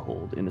gaining a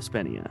foothold in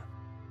Espenia.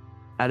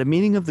 At a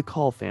meeting of the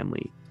Call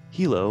family,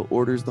 Hilo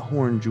orders the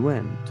Horn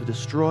Juen to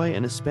destroy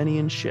an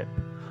Espenian ship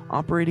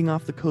operating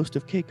off the coast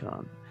of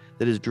Kekon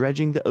that is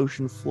dredging the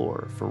ocean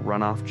floor for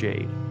runoff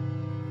jade.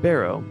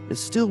 Barrow is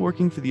still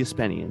working for the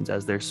Espenians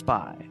as their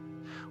spy,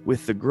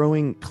 with the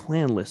growing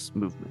clanless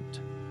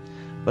movement,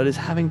 but is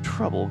having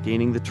trouble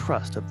gaining the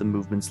trust of the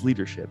movement's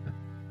leadership.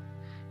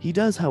 He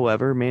does,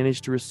 however,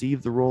 manage to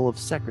receive the role of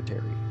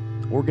secretary,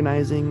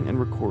 organizing and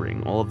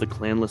recording all of the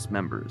clanless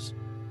members,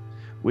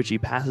 which he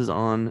passes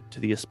on to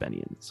the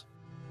Espenians.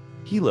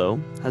 Hilo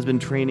has been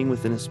training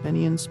with an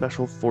Espenian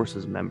Special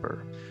Forces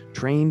member,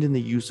 trained in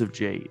the use of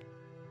jade.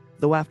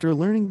 Though after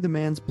learning the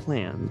man's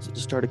plans to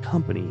start a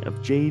company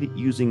of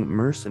jade-using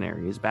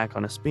mercenaries back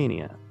on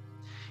Espenia,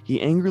 he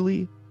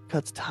angrily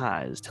cuts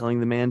ties, telling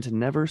the man to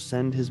never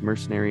send his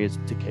mercenaries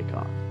to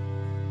Kekon.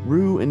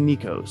 Rue and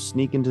Nico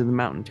sneak into the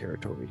mountain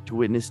territory to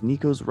witness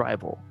Nico's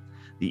rival,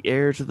 the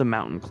heir to the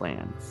Mountain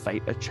Clan,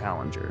 fight a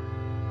challenger.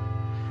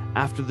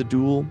 After the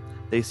duel,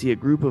 they see a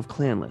group of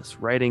clanless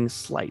writing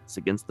slights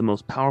against the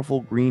most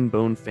powerful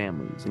green-bone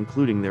families,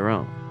 including their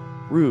own.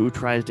 Rue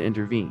tries to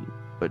intervene,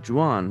 but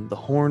Juan, the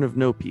Horn of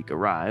No Peak,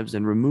 arrives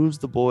and removes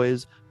the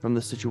boys from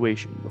the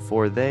situation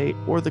before they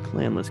or the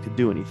clanless could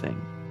do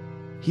anything.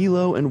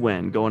 Hilo and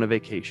Wen go on a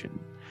vacation,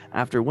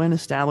 after Wen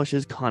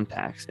establishes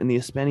contacts in the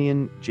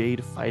Espenian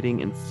jade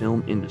fighting and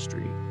film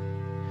industry.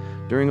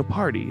 During a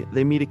party,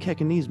 they meet a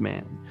Kekanese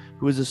man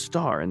who is a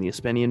star in the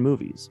Espenian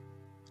movies.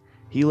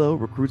 Hilo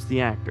recruits the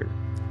actor,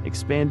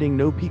 expanding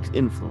No Peak's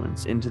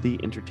influence into the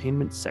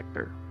entertainment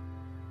sector.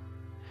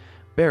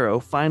 Barrow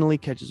finally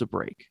catches a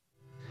break,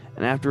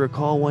 and after a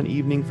call one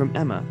evening from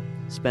Emma,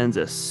 spends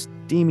a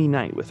steamy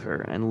night with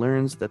her and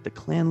learns that the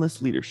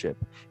clanless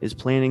leadership is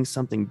planning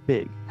something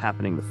big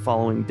happening the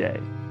following day,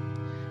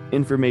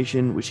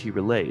 information which he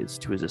relays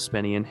to his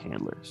Espenian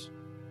handlers.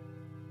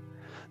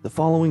 The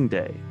following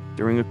day,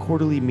 during a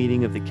quarterly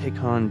meeting of the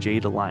Kekon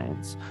Jade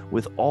Alliance,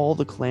 with all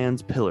the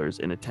clan's pillars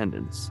in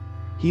attendance,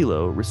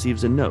 Hilo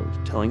receives a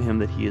note telling him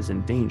that he is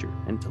in danger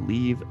and to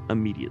leave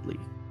immediately.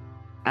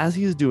 As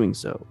he is doing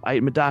so,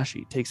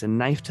 Aitmadashi takes a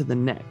knife to the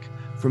neck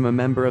from a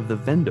member of the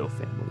Vendo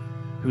family,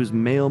 whose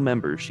male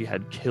members she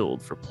had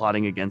killed for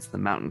plotting against the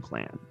Mountain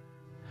Clan.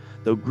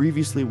 Though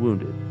grievously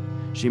wounded,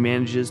 she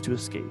manages to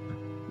escape,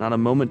 not a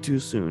moment too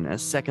soon,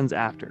 as seconds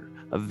after,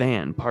 a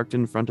van parked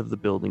in front of the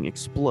building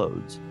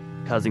explodes,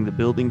 causing the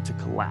building to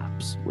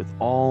collapse with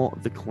all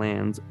the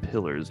clan's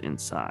pillars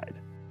inside.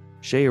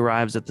 Shay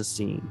arrives at the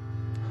scene.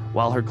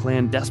 While her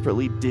clan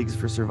desperately digs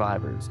for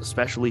survivors,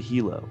 especially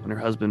Hilo and her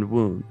husband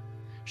Woon,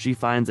 she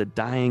finds a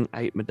dying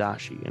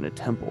Aitmadashi in a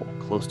temple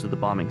close to the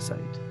bombing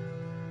site.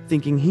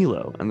 Thinking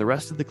Hilo and the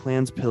rest of the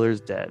clan's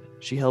pillars dead,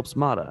 she helps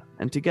Mata,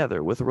 and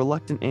together with a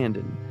reluctant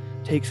Andon,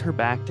 takes her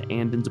back to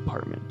Andon's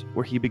apartment,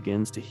 where he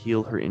begins to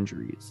heal her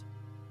injuries.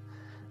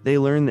 They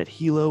learn that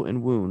Hilo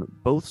and Woon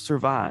both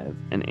survive,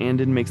 and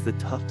Andon makes the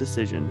tough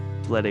decision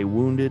to let a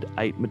wounded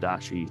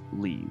Aitmadashi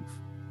leave.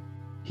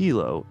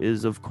 Hilo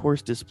is of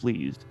course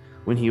displeased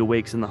when he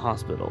awakes in the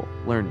hospital,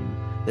 learning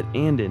that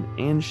Andon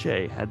and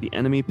Shay had the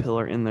enemy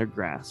pillar in their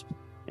grasp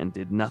and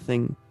did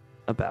nothing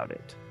about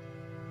it.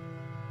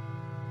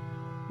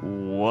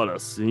 What a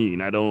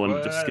scene. I don't want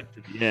to just skip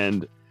to the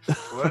end.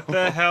 What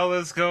the hell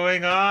is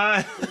going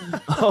on?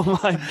 Oh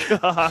my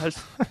gosh.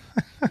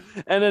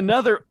 And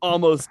another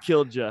almost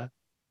killed you.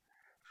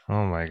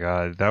 Oh my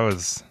god.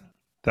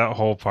 That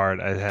whole part.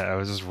 I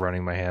was just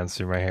running my hands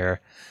through my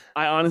hair.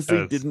 I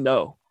honestly didn't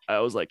know. I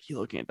was like,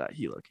 Hilo can't die.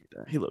 Hilo can't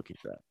die. Hilo can't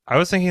die. I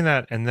was thinking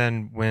that, and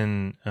then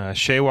when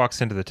Shay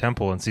walks into the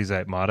temple and sees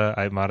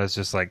Aitmada's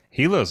just like,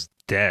 Hilo's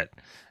dead.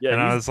 Yeah,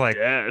 and I was like,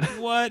 dead.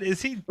 What?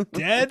 Is he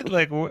dead?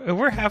 Like,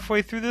 we're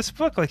halfway through this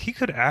book. Like, he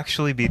could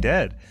actually be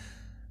dead.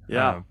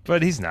 Yeah.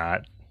 But he's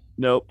not.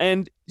 No.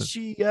 And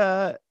she,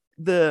 Fonda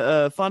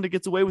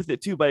gets away with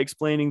it too by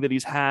explaining that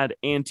he's had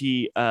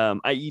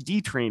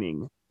anti-IED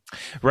training.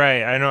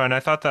 Right. I know. And I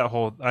thought that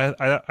whole, I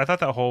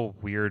thought that whole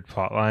weird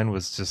plot line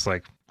was just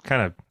like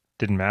kind of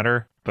didn't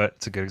matter, but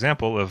it's a good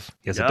example of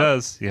yes, it Yep.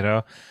 does.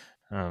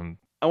 Um,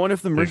 I wonder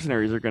if the like,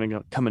 mercenaries are going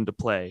to come into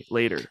play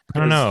later, I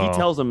don't because he know.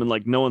 tells them in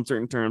like no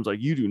uncertain terms, like,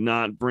 you do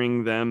not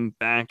bring them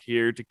back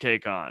here to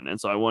K-Con. And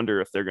so I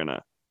wonder if they're going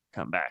to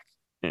come back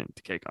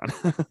into K-Con.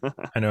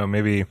 I know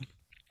maybe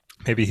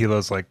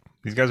Hilo's like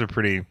these guys are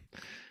pretty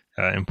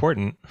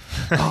important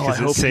Oh, I because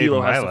it hope saved Hilo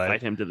my has to life.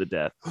 fight him to the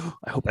death.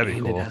 I hope That'd be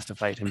Andon cool. has to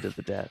fight him to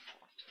the death.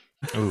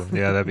 Ooh,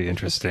 yeah, that'd be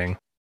interesting.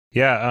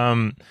 Yeah,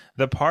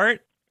 the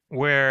part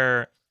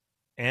where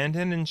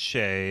Andon and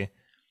Shay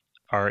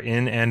are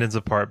in Andon's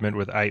apartment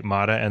with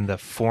Aitmata and the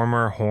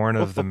former Horn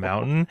of the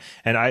Mountain,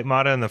 and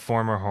Aitmata and the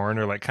former Horn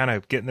are like kind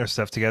of getting their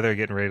stuff together,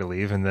 getting ready to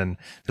leave, and then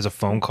there's a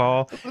phone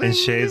call, and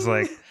Shay's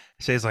like,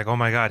 "Oh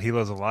my God,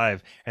 Hilo's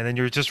alive!" And then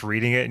you're just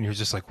reading it, and you're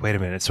just like, "Wait a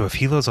minute! So if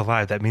Hilo's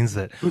alive, that means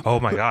that oh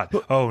my God,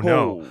 oh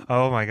no,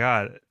 Oh. oh my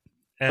God!"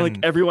 Like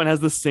And everyone has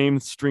the same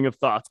string of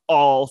thoughts,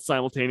 all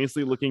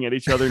simultaneously looking at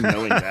each other,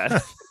 knowing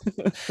that.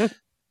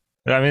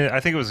 I mean, I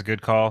think it was a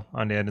good call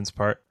on Andon's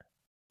part.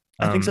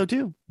 I think so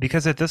too.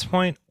 Because at this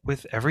point,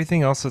 with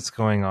everything else that's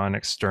going on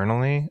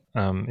externally,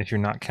 if you're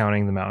not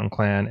counting the Mountain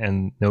Clan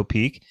and No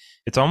Peak,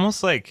 it's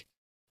almost like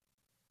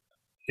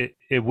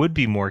it would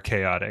be more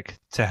chaotic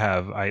to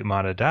have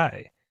Aitmata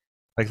die.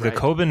 Like the Right.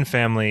 Kobin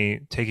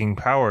family taking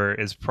power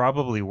is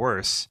probably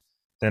worse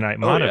than Oh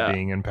Aitmata yeah.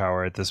 being in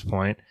power at this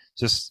point.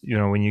 Just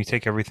when you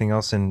take everything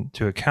else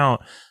into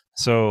account.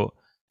 So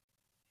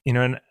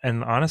and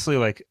honestly,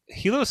 like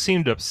Hilo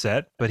seemed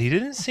upset, but he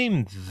didn't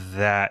seem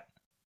that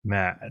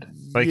mad.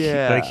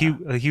 Yeah.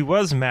 He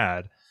was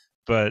mad,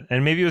 but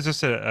and maybe it was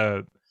just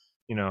a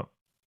you know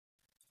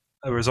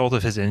a result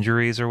of his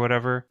injuries or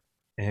whatever.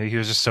 And he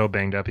was just so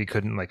banged up he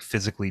couldn't like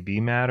physically be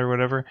mad or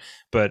whatever.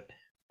 But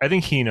I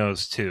think he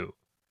knows too.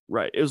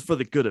 Right. It was for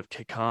the good of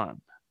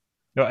K-Con.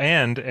 No,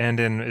 and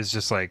Andon is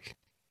just like,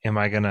 am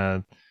I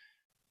gonna?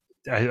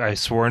 I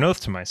swore an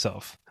oath to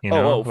myself. Like,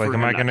 For am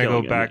him I not gonna go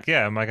killing him. back?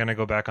 Yeah, am I gonna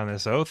go back on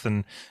this oath?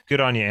 And good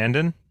on you,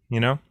 Andon.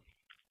 Yeah,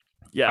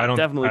 I don't.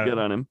 definitely good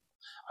on him.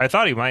 I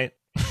thought he might,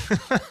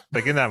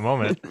 like in that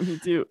moment. Me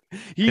too.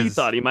 He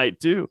thought he might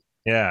too.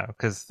 Yeah,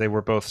 because they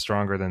were both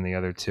stronger than the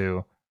other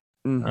two.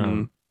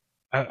 Mm-hmm.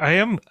 I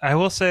am. I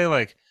will say,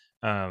 like,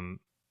 I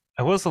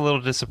was a little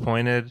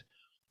disappointed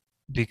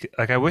because,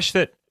 like, I wish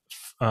that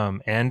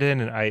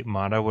Andon and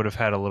Aitmata would have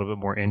had a little bit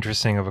more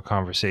interesting of a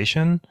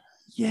conversation.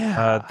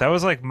 Yeah. That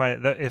was like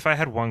if I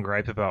had one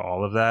gripe about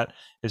all of that,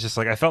 it's just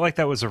like I felt like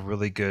that was a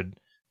really good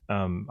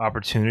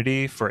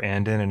opportunity for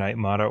Andon and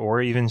Aitmata,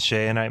 or even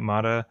Shay and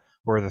Aitmata,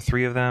 or the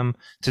three of them,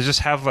 to just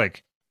have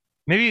like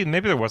maybe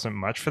there wasn't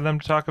much for them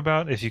to talk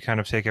about if you kind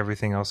of take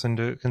everything else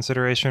into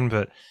consideration.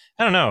 But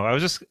I don't know.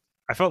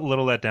 I felt a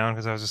little let down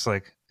because I was just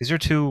like, these are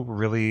two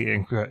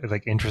really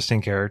like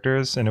interesting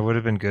characters, and it would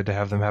have been good to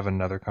have them have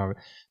another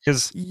conversation.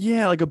 Because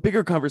Yeah, like a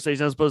bigger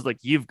conversation as opposed to like,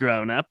 you've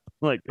grown up.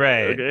 Like,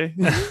 right,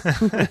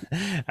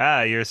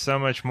 okay. you're so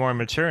much more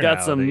mature Got now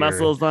that some you're.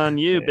 muscles on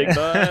you, big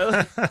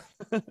boy.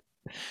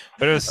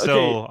 But it was Okay.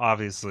 still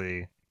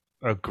obviously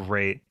a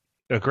great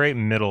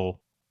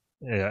middle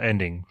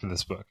ending for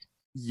this book.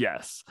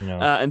 Yes. You know,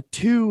 And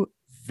two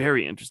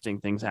very interesting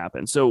things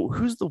happen. So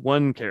who's the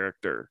one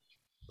character?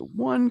 The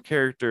one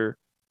character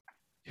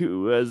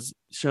who has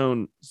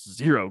shown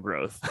zero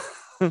growth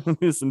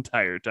this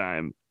entire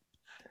time.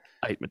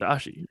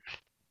 Aitmadashi.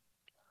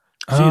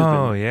 She has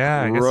oh been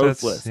yeah, I guess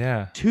that's growthless.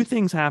 yeah. Two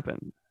things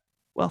happen.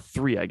 Well,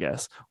 three, I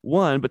guess.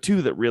 One, but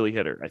two that really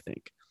hit her, I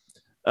think.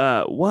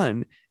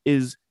 One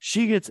is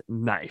she gets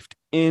knifed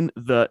in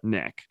the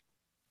neck.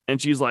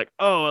 And she's like,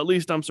 oh, at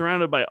least I'm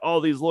surrounded by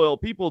all these loyal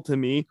people to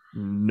me.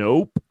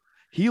 Nope.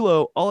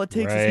 Hilo, all it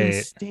takes is him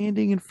Right.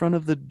 standing in front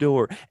of the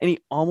door. And he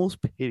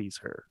almost pities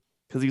her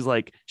because he's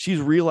like, she's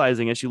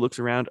realizing as she looks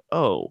around,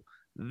 oh,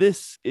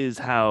 this is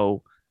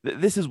how,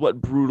 this is what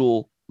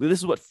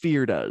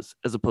fear does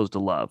as opposed to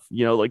love.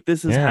 Like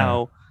this is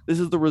Yeah. this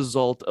is the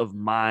result of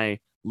my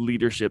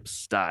leadership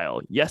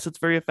style. Yes, it's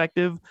very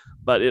effective,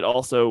 but it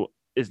also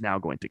is now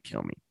going to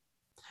kill me.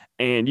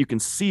 And you can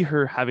see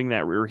her having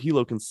that, or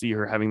Hilo can see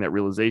her having that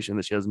realization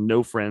that she has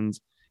no friends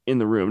in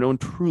the room, no one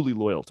truly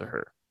loyal to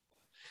her.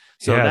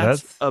 So Yeah,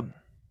 that's a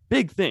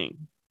big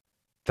thing.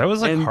 that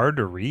was like And hard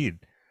to read.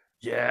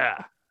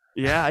 yeah.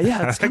 It's I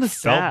kind like of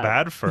felt sad.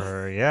 bad for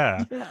her.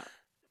 Yeah. Yeah.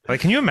 Like,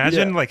 can you Yeah.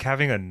 imagine like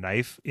having a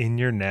knife in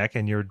your neck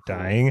and you're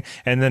dying,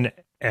 and then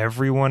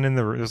everyone in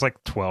the room, there's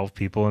like 12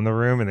 people in the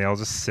room, and they all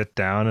just sit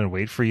down and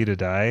wait for you to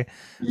die.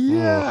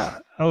 Yeah.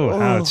 Oh,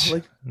 Oh, ouch.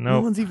 like no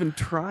Nope. one's even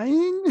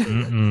trying.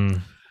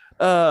 Mm-mm.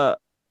 uh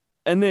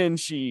and then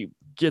she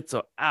gets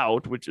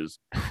out, which is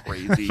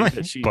crazy Like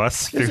that she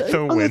bust through is the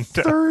on the window.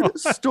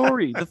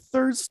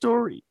 third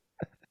story.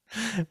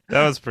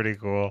 That was pretty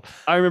cool.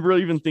 I remember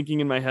even thinking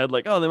in my head,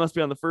 like, oh, they must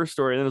be on the first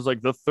story. And then it was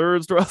like the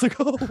third story. I was like,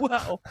 oh,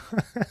 wow.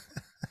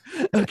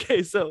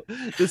 Okay. So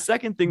the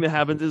second thing that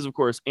happens is, of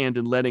course,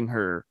 Andon letting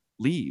her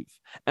leave.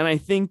 And I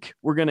think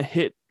we're going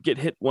to get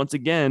hit once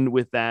again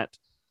with that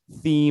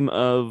theme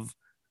of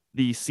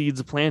the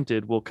seeds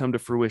planted will come to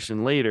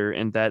fruition later,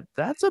 and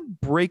that's a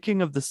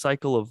breaking of the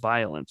cycle of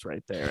violence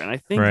right there. And I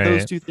think those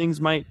Right. two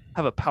things might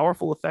have a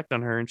powerful effect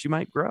on her, and she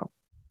might grow.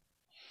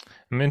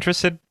 I'm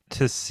interested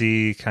to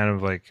see kind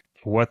of like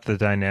what the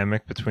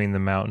dynamic between the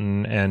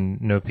Mountain and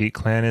No Peak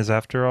clan is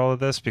after all of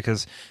this,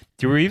 because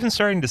you were even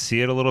starting to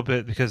see it a little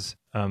bit because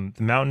the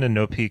Mountain and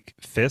No Peak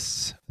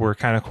fists were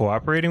kind of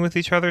cooperating with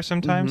each other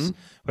sometimes,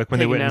 like when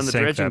they Taking went and down the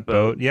sank dredging that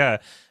boat. boat. Yeah.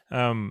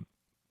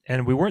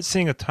 And we weren't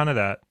seeing a ton of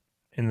that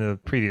in the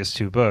previous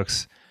two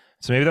books.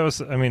 So maybe that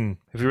was, I mean,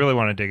 if you really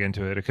want to dig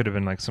into it, it could have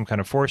been like some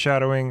kind of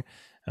foreshadowing.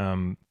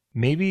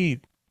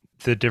 Maybe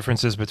the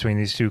differences between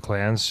these two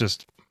clans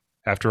just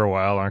after a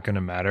while aren't going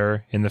to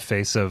matter in the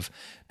face of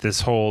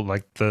this whole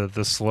like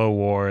the slow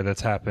war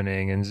that's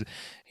happening, and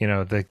you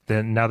know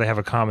now they have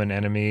a common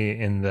enemy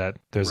in that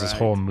there's this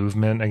whole Right.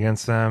 movement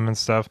against them and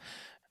stuff,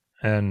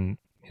 and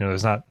you know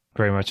there's not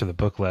very much of the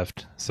book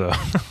left, so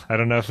I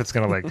don't know if it's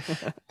gonna like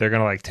they're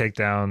gonna like take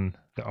down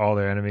all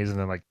their enemies and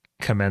then like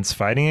commence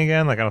fighting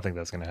again. Like I don't think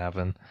that's gonna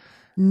happen.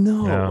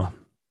 No. No.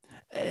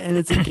 And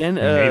it's again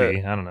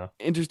Maybe, I don't know.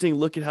 interesting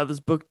look at how this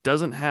book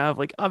doesn't have,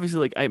 like, obviously,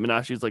 like Ait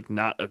Minashe is like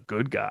not a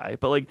good guy,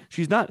 but like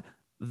she's not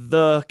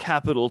the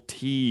capital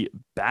T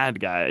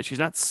bad guy. She's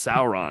not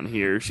Sauron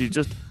here. She's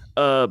just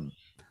a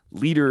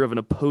leader of an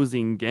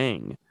opposing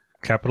gang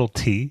Capital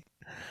T.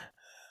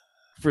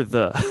 for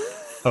the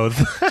Oh,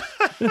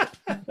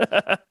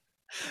 the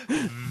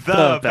the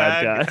bad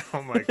bad guy. guy.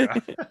 Oh my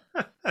god.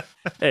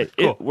 Hey,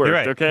 Cool. it worked. You're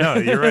right. Okay. No,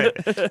 you're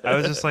right. I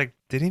was just like,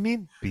 did he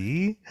mean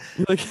B?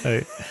 like,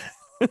 Like,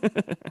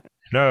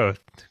 no,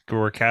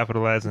 we're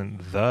capitalizing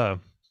the.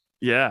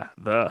 yeah,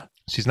 the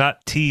She's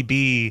not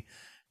TB,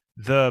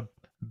 the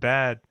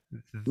bad.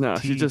 no,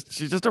 T.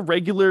 she's just a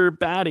regular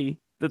baddie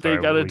that All they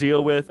right, got well, to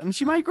deal with, and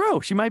she might grow.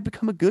 She might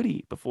become a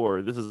goodie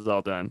before this is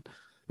all done.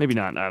 Maybe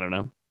not. I don't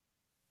know.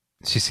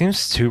 she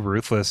seems too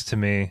ruthless to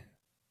me.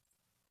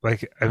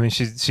 Like, I mean,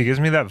 she gives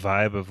me that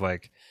vibe of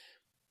like,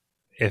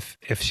 if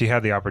she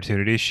had the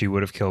opportunity, she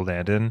would have killed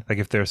Andon. Like,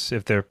 if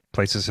their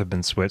places have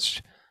been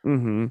switched.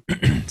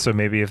 Mm-hmm. So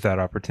maybe if that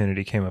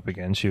opportunity came up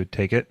again, she would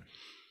take it.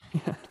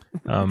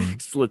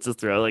 Slits his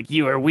throat like,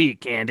 you are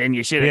weak, Andon.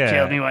 You should have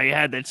killed Yeah. me while you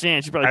had the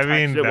chance. You probably I talked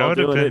mean, shit that while would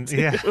have doing been, it too.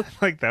 yeah,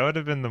 like that would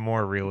have been the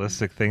more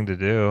realistic thing to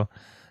do,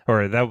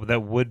 or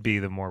that would be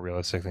the more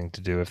realistic thing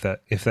to do if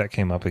that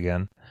came up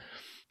again.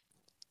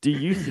 Do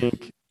you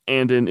think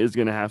Andon is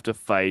going to have to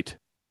fight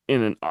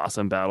in an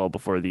awesome battle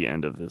before the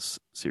end of this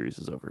series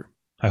is over?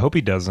 I hope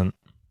he doesn't.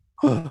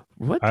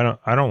 What? I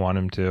don't want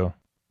him to.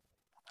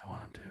 I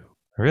want him to.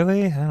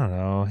 Really? I don't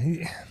know.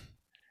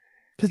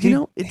 Because, you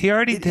know, He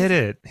already did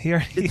it. He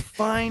already. it's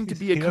fine to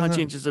be a he doesn't-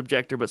 conscientious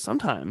objector, but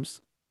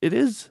sometimes it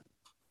is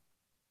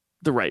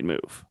the right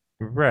move.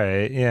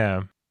 Right?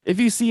 Yeah. If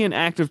you see an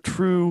act of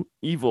true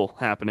evil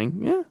happening,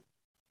 yeah,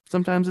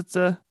 sometimes it's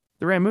the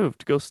right move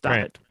to go stop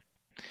Right. it.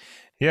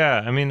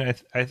 Yeah. I mean,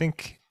 I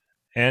think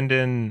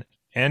Andon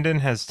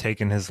has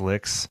taken his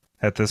licks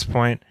at this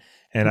point,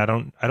 and I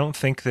don't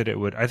think that it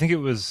would. I think it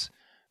was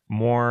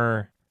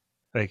more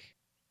like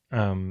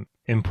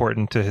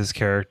important to his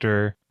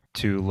character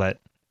to let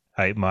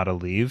Aitmata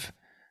leave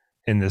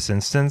in this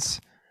instance.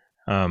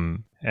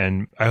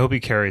 And I hope he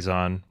carries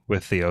on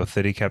with the oath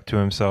that he kept to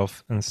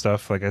himself and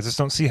stuff. Like, I just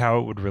don't see how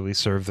it would really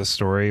serve the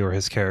story or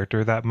his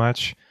character that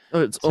much.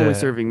 Oh, it's only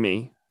serving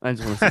me. I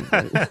just want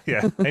to see.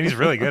 Yeah, and he's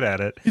really good at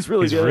it. He's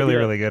really good. really, Yeah.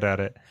 really good at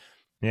it.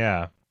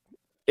 Yeah.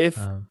 If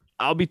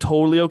I'll be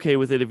totally okay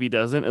with it if he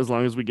doesn't, as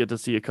long as we get to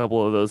see a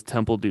couple of those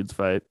temple dudes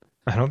fight.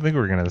 I don't think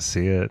we're gonna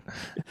see it.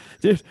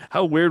 Dude,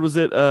 how weird was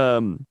it?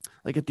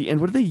 Like at the end,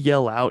 what did they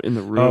yell out in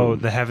the room? Oh,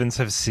 the heavens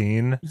have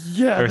seen.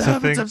 Yeah, or the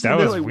something. heavens have seen. That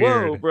They're was like,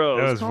 weird. whoa, bro,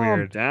 That was calm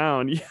weird.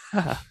 down.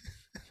 Yeah.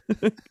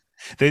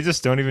 They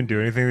just don't even do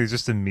anything. They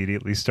just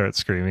immediately start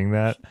screaming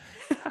that.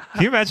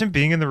 Can you imagine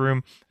being in the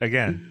room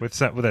again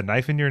with a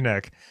knife in your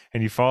neck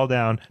and you fall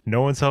down,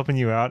 no one's helping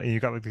you out, and you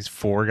got like these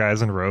four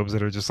guys in robes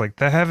that are just like,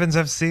 the heavens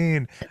have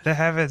seen, the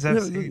heavens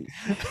have seen.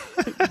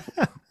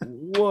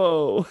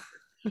 Whoa.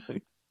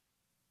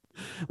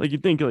 Like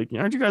you'd think, like,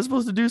 aren't you guys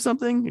supposed to do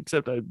something?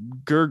 Except I'm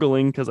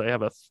gurgling because I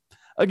have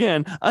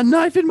a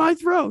knife in my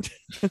throat.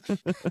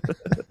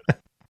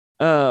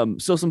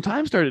 So some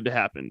time started to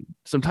happen.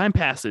 Some time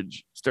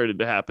passage started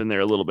to happen there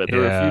a little bit. There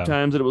were a few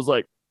times that it was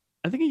like,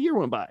 I think a year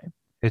went by.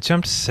 It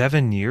jumped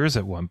 7 years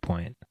at one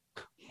point.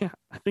 Yeah,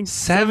 I think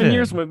 7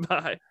 years went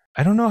by.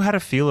 I don't know how to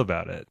feel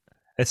about it.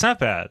 It's not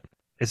bad.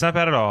 It's not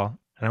bad at all.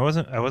 And I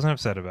wasn't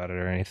upset about it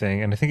or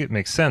anything. And I think it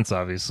makes sense,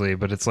 obviously,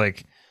 but it's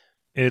like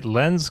it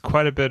lends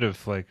quite a bit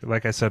of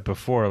like I said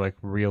before, like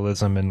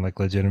realism and like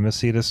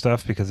legitimacy to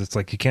stuff, because it's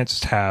like you can't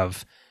just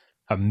have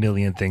a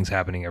million things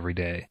happening every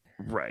day.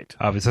 Right.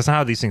 Obviously, that's not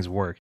how these things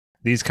work.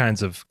 These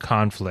kinds of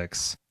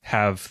conflicts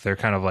have their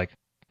kind of like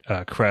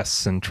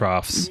crests and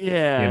troughs.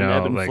 Yeah, you know,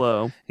 ebb and like,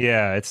 flow.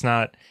 Yeah, it's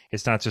not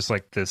just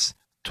like this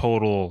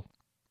total,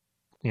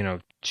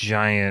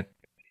 giant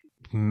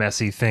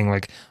messy thing.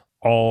 Like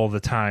all the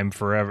time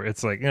forever.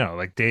 It's like,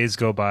 like days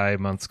go by,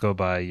 months go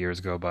by, years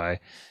go by.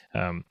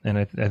 And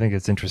I think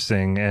it's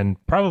interesting and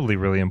probably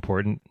really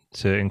important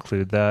to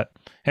include that.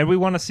 And we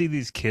want to see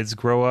these kids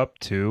grow up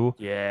too.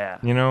 Yeah.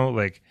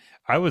 Like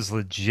I was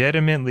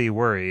legitimately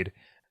worried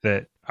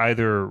that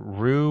either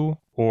Rue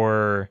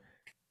or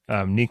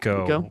Nico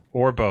Nico?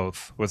 or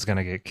both was going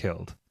to get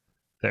killed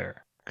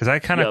there. Because I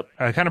kind of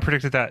Yep.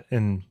 predicted that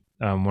in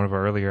one of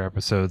our earlier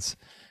episodes.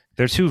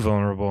 They're too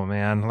vulnerable,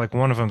 man. Like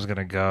one of them's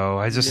gonna go.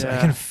 I can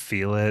Yeah.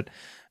 feel it.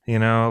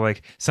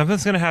 Like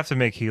something's gonna have to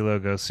make Hilo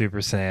go Super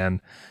Saiyan.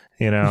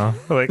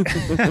 Like,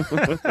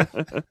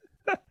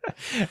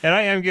 and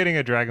I am getting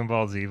a Dragon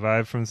Ball Z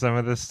vibe from some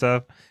of this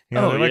stuff.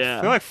 Oh they're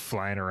yeah. like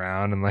flying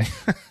around and like,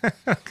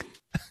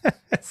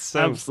 it's so.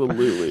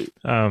 Absolutely.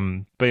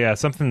 But yeah,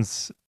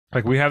 something's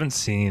like we haven't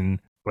seen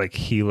like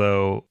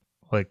Hilo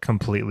like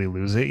completely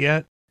lose it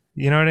yet.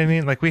 You know what I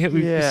mean? Like we've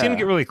seen him get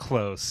Yeah. really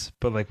close,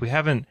 but like we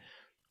haven't.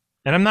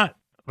 And I'm not,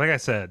 like I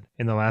said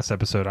in the last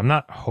episode, I'm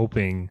not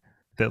hoping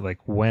that like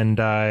Wen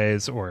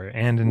dies or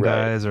Andon Right.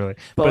 dies or like,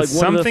 But but like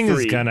one of the something is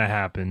three, gonna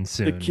happen the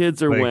soon.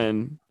 kids are Like,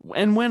 Wen.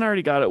 And Wen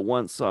already got it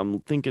once, so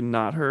I'm thinking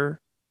not her.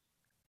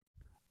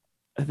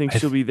 I think I,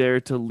 she'll th- be there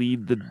to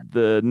lead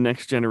the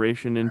next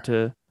generation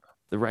into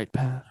the right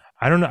path.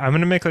 I don't know. I'm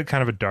gonna make like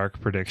kind of a dark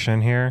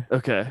prediction here.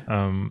 Okay.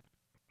 Um,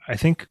 I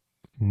think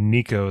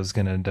Nico is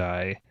gonna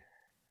die,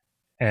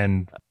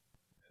 and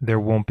there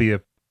won't be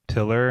a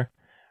pillar.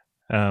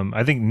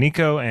 I think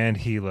Nico and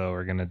Hilo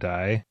are gonna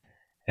die,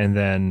 and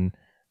then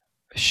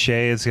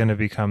Shay is gonna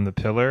become the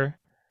pillar,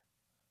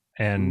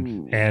 and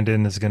Ooh.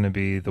 Andon is gonna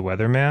be the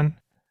weatherman.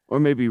 Or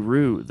maybe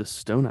Rue, the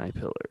Stone Eye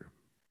Pillar.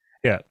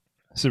 Yeah.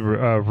 So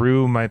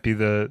Rue might be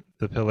the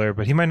pillar,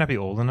 but he might not be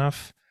old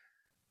enough.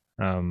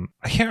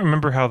 I can't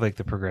remember how like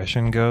the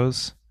progression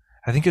goes.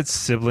 I think it's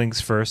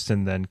siblings first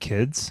and then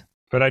kids.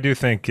 But I do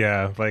think,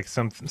 yeah, like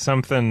something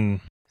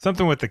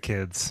with the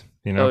kids,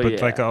 Oh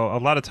But like yeah. a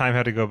lot of time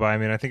had to go by. I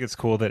mean, I think it's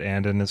cool that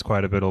Andon is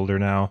quite a bit older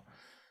now.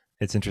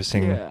 It's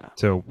interesting Yeah.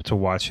 to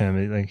watch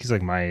him. Like he's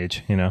like my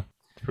age, It's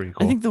pretty I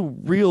cool. think the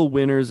real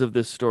winners of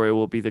this story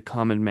will be the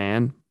common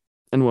man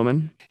and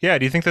woman. Yeah.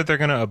 Do you think that they're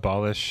gonna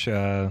abolish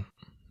the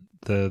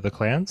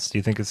clans? Do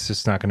you think it's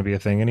just not going to be a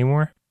thing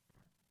anymore?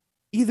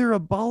 Either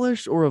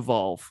abolish or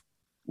evolve.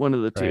 One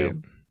of the Right.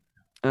 two.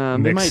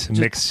 They might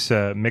just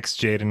Mix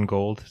Jade and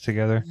Gold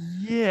together.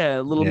 yeah, Yeah.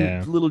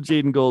 little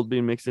Jaden Gold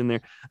being mixed in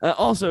there.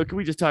 Also, can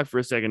we just talk for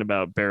a second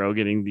about Barrow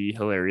getting the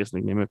hilarious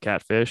nickname of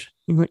Catfish?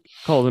 He like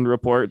calls in to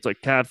report. It's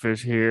like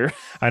Catfish here.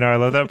 I know. I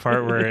love that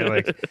part where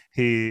like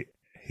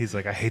he's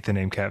like, I hate the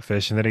name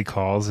Catfish, and then he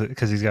calls it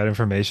because he's got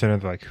information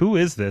and they're like, who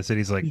is this? And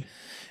he's like,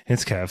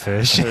 it's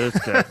Catfish. It's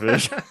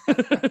Catfish.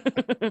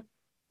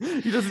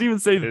 He doesn't even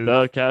say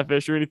the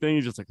Catfish or anything.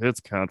 He's just like it's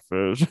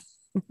Catfish.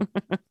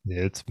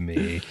 It's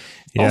me.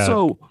 Yeah.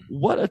 Also,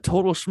 what a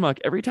total schmuck.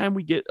 Every time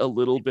we get a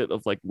little bit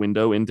of like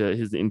window into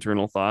his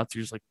internal thoughts,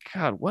 you're just like,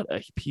 God, what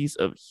a piece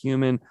of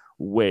human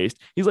waste.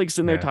 He's like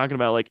sitting there Yeah. talking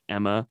about like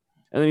Emma.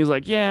 And then he's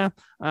like, yeah,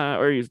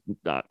 or he's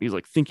not. He's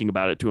like thinking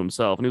about it to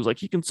himself. And he was like,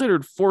 he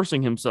considered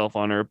forcing himself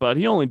on her, but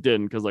he only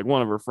didn't because like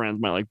one of her friends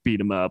might like beat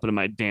him up and it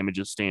might damage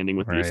his standing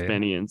with the Right.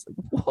 Espenians.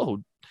 Like, whoa,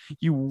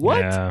 you what?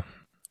 Yeah.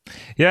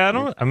 Yeah,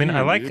 I mean,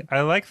 Damn, dude.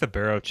 I like the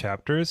Barrow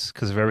chapters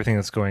because of everything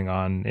that's going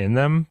on in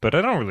them, but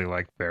I don't really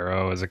like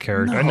Barrow as a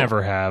character. I No,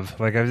 never have.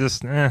 Like I've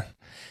just And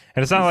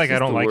it's not he's like I just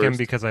don't the like him worst.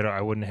 because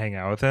I wouldn't hang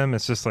out with him.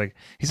 It's just like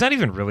he's not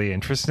even really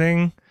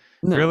interesting,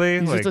 No,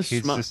 really. he's just Like a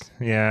he's schmuck. just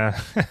yeah,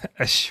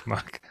 a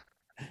schmuck.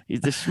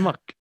 He's a schmuck.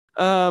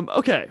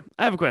 Okay,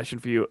 I have a question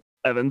for you,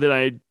 Evan, that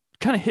I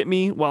kind of hit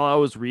me while I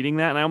was reading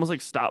that, and I almost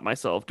like stopped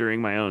myself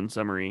during my own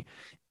summary.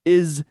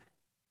 Is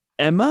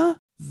Emma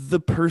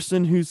the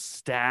person who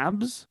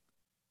stabs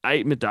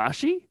Ait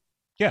Madashi?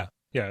 Yeah.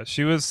 Yeah,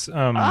 she was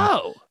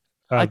Oh,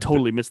 I b-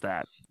 totally missed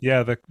that.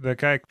 yeah, the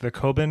guy, the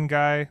Coben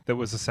guy that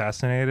was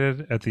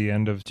assassinated at the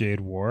end of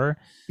Jade War.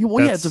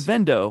 Well, yeah, it's a That's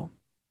Vendo.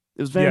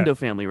 It was yeah. Vendo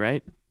family,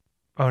 right?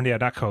 Oh yeah,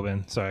 not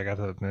Coben. Sorry, I got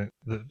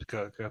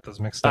got those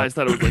mixed I up. just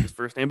thought it was like his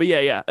first name, but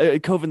yeah.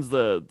 Coven's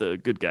the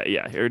good guy,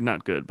 yeah, or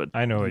not good, but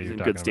I know what he's you're in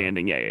good talking about.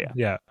 standing. Yeah.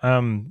 Yeah.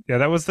 Yeah,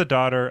 that was the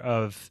daughter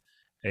of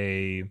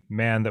a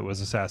man that was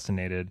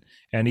assassinated.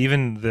 And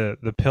even the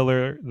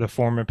pillar, the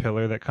former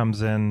pillar that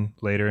comes in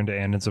later into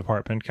Andon's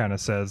apartment kind of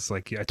says,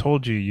 like, I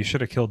told you you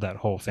should have killed that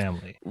whole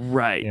family.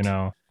 Right.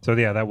 So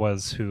yeah, that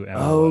was who Emma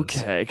was.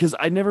 Okay, because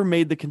I never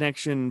made the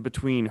connection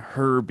between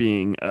her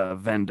being a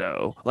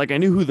Vendo. Like I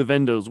knew who the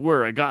Vendos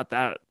were. I got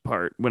that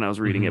part when I was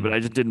reading it, Hmm. but I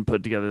just didn't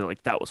put together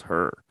like that was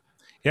her.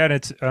 Yeah, and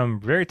it's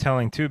very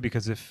telling too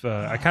because if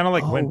I kind of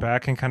like went Oh,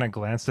 back and kind of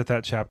glanced at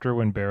that chapter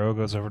when Barrow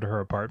goes over to her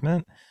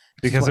apartment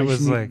which is because it why she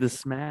was needed like the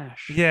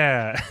smash.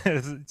 yeah,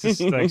 it's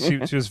just like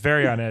she was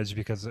very on edge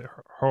because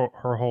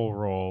her whole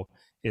role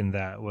in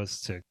that was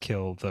to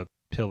kill the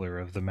pillar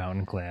of the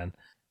Mountain Clan.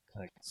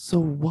 Like So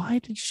why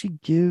did she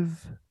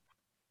give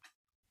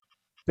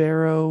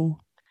Barrow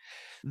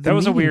the that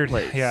was a meeting weird.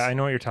 Yeah, place? I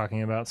know what you're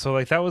talking about. So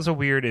like that was a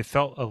weird. It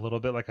felt a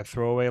little bit like a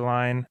throwaway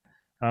line.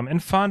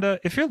 And Fonda,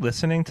 if you're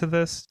listening to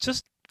this,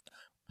 just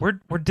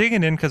we're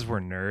digging in because we're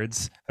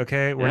nerds.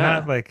 Okay, we're Yeah.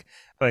 not like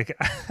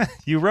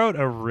you wrote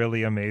a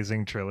really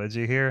amazing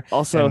trilogy here,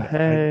 Also, and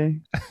hey,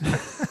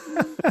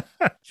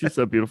 she's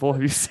so beautiful.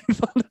 Have you seen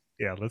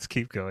yeah, let's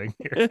keep going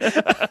here.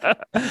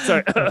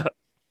 Sorry.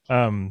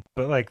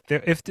 But like,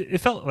 if it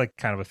felt like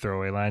kind of a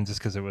throwaway line, just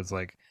because it was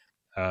like,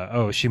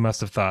 oh, she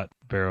must have thought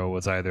Barrow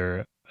was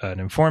either an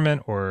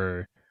informant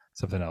or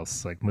something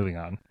else. Like, moving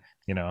on,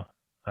 you know.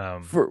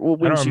 For well, I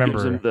when don't she gives him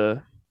remember.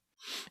 the,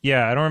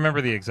 Yeah, I don't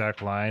remember the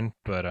exact line,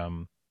 but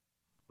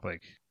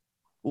like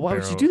why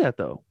would she Barrow, do that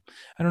though?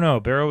 I don't know.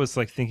 Barrow was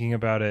like thinking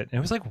about it. And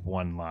it was like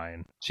one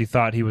line. She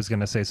thought he was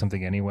gonna say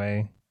something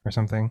anyway or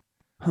something.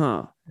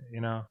 Huh.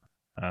 You know.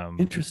 Um,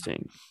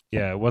 Interesting.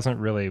 yeah, it wasn't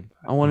really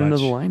I want to know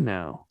the much. line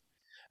now.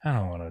 I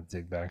don't want to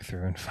dig back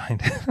through and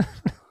find it.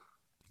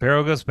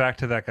 Barrow goes back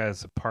to that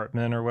guy's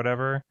apartment or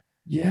whatever,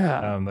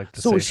 Yeah. like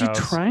the So is safe she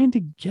house. trying to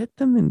get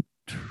them in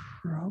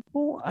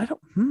trouble? I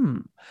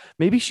don't.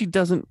 Maybe she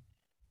doesn't.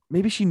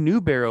 Maybe she knew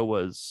Barrow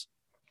was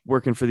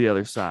working for the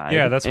other Yeah,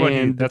 side, that's what he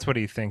and that's what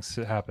he thinks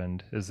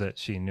happened is that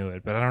she knew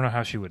it, but I don't know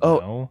how she would oh,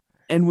 know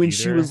and when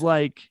she was either.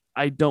 like,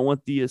 "I don't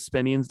want the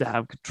Aspenians to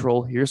have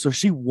control here," so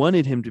she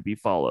wanted him to be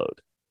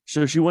followed.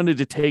 So she wanted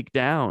to take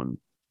down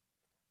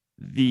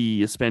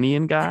the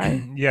Aspenian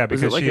guy. Yeah,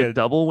 Was it like a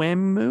double whammy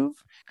move?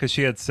 because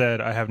she had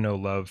said I have no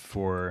love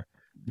for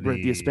Right,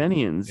 the the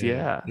Aspenians,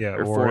 yeah, yeah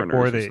or or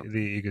foreigners or something.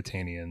 the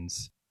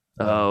Egatanians.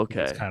 Oh, It's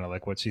okay. kind of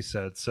like what she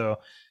said. So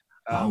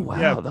Oh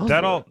yeah, wow, that was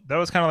a that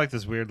was kind of like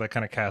this weird like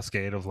kind of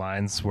cascade of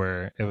lines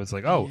where it was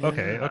like, oh, yeah.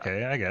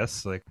 okay, I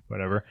guess like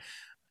whatever.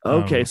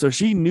 Okay, Um, so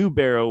she knew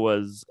Barrow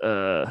was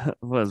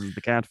was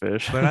the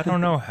catfish. but I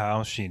don't know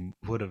how she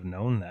would have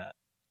known that.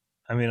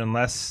 I mean,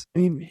 unless I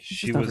mean, he's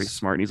she just not very was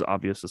smart and he's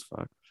obvious as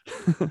fuck.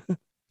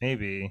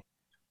 maybe.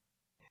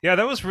 Yeah,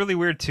 that was really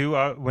weird too.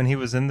 When he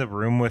was in the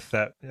room with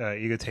that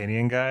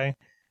Egatanian guy,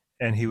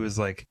 and he was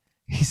like,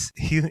 he's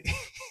so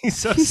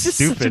He's just such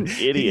stupid. an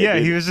idiot, Yeah,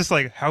 he dude. was just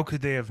like, how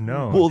could they have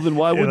known? Well, then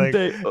why And wouldn't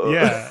like, they?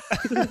 yeah,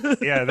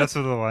 yeah, that's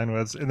what the line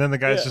was. And then the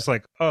guy's Yeah. just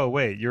like, oh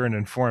wait, you're an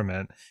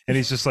informant, and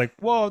he's just like,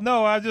 well,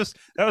 no, that was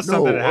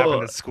something No. that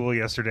happened at school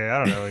yesterday. I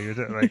don't know.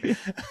 You're like,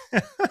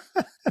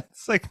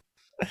 it's like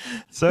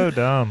so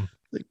dumb.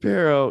 Like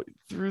Barrow,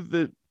 through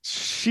the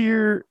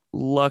sheer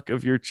luck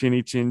of your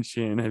chinny chin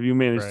chin, have you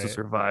managed to Right.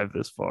 survive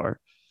this far?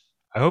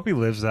 I hope he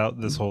lives out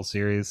this whole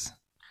series.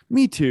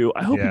 Me too.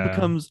 I hope he Yeah,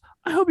 becomes.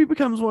 I hope he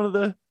becomes one of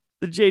the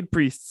Jade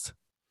priests.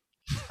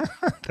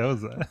 that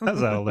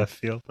was out of left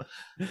field.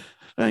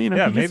 Yeah, He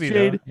gets maybe though.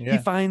 Jade. He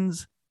Yeah.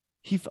 finds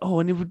oh,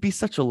 and it would be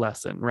such a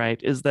lesson, right?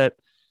 Is that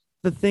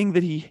the thing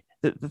that he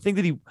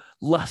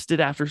lusted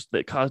after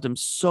that caused him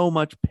so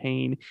much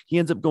pain, he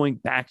ends up going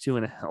back to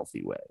in a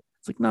healthy way.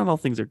 It's like not all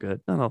things are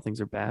good, not all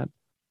things are bad.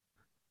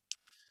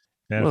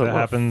 And if that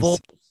What a full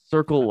happens,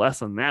 circle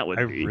lesson that I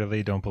would be.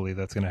 really don't believe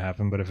that's gonna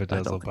happen. But if it I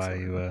does, don't think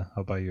so.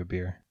 I'll buy you a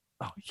beer.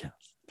 Oh yes.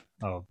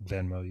 I'll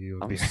Venmo you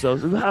a I'm beer. so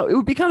it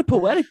would be kind of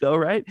poetic though,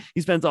 right?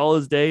 He spends all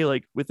his day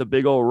like with a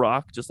big old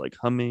rock, just like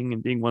humming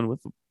and being one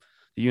with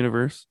the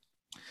universe.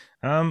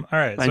 All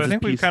right. So Finds I his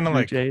think we've peace kind of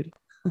through like. Jade.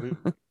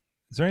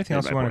 Is there anything Made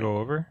else my you want to point. go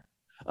over?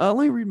 Let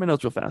me read my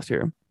notes real fast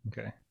here.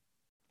 Okay.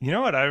 You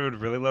know what I would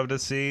really love to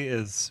see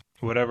is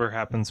whatever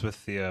happens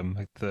with the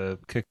like the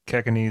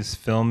Kekanese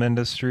film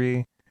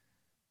industry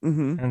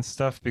Mm-hmm. and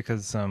stuff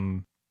because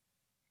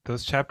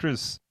those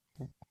chapters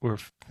were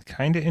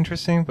kind of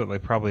interesting, but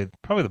like probably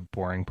the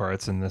boring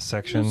parts in this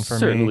section for me.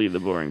 Certainly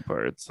the boring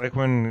parts. Like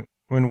when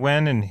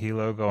Wen and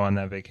Hilo go on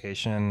that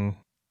vacation,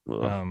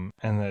 Ugh.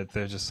 and that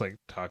they're just like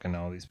talking to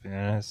all these people.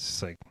 It's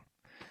just like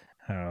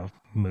I don't know All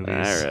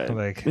movies right.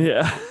 like.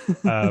 Yeah.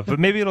 But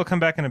maybe it'll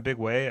come back in a big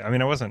way. I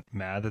mean, I wasn't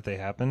mad that they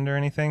happened or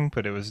anything,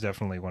 but it was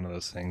definitely one of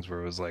those things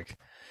where it was like,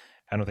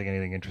 I don't think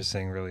anything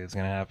interesting really is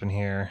going to happen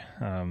here.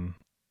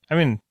 I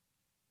mean,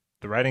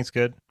 the writing's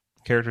good,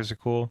 characters are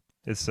cool.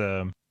 It's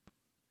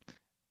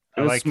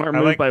It was a smart I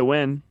move like by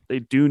Wen. They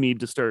do need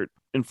to start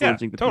yeah,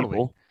 influencing the totally,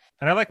 people.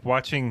 and I like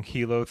watching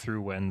Hilo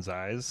through Wen's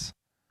eyes.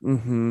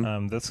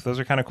 Mm-hmm. Those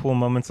are kind of cool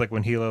moments, like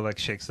when Hilo like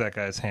shakes that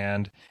guy's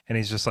hand, and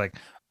he's just like,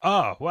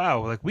 "Oh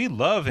wow, like we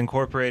love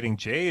incorporating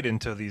Jade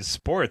into these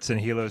sports," and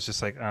Hilo's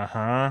just like, "Uh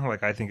huh,"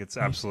 like I think it's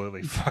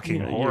absolutely fucking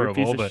Yeah, you're a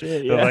piece horrible, of but,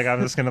 shit. but Yeah. like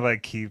I'm just gonna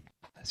like keep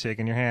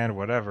shaking your hand,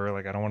 whatever.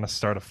 Like I don't want to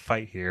start a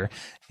fight here,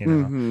 you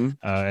know. Mm-hmm.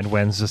 And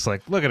Wen's just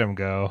like, "Look at him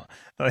go!"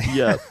 Like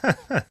Yep.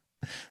 that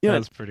You know,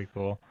 was pretty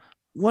cool.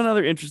 one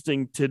other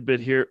interesting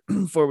tidbit here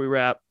before we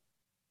wrap.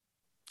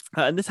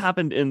 And this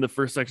happened in the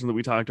first section that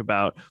we talked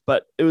about,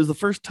 but it was the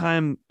first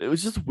time. It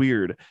was just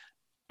weird.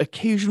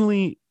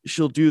 Occasionally,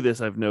 she'll do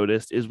this. I've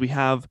noticed is we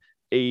have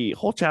a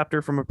whole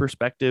chapter from a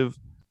perspective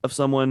of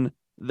someone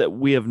that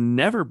we have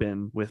never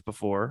been with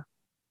before,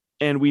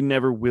 and we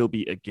never will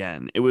be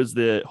again. It was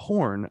the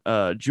Horn,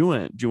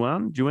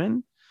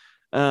 Juan,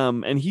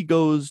 and he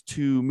goes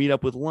to meet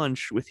up with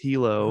lunch with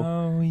Hilo,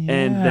 Oh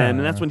and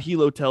that's yeah, when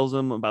Hilo tells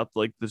him about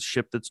like the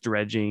ship that's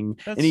dredging,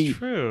 and that's he and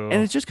true.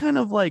 it's just kind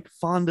of like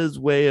Fonda's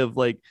way of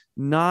like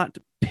not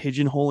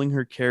pigeonholing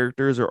her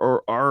characters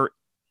or our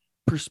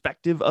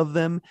perspective of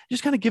them,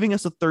 just kind of giving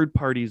us a third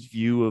party's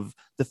view of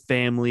the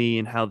family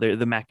and how they're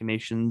the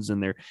machinations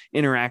and their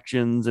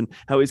interactions, and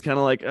how he's kind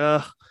of like,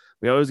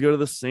 we always go to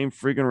the same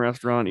freaking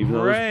restaurant, even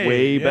though there's Right.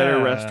 way better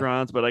Yeah.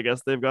 restaurants, but I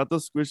guess they've got the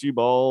squishy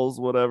balls,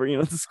 whatever,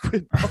 the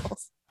squid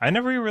balls. I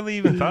never really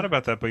even thought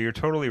about that, but you're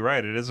totally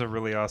right. It is a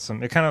really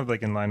awesome. It kind of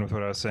like in line with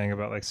what I was saying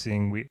about like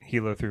seeing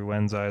Hilo through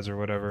Wen's eyes or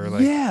whatever.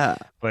 Yeah.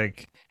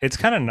 Like it's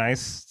kind of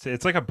nice.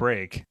 It's like a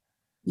break.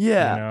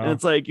 Yeah. You know? And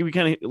it's like we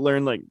kind of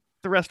learn like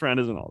the restaurant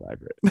isn't all that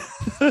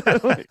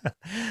great. Like,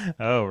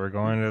 oh, we're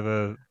going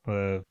to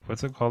the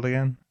what's it called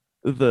again?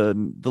 the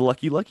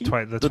Lucky Lucky?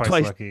 The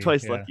Twice Lucky.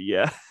 Twice Yeah. Lucky,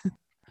 yeah.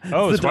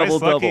 Oh, It's the Twice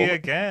Lucky double.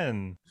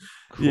 again.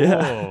 Cool.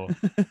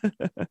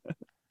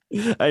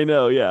 Yeah. I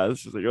know, yeah.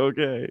 It's just like,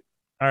 okay.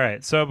 All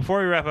right. So before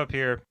we wrap up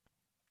here,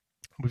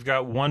 we've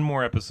got one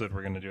more episode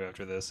we're going to do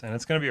after this, and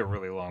it's going to be a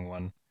really long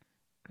one.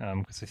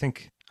 Because I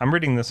think I'm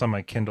reading this on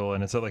my Kindle,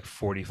 and it's at like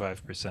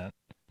 45%.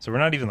 So we're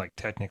not even like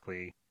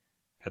technically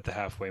at the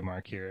halfway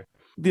mark here.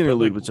 The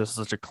interlude was just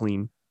such a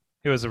clean.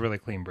 It was a really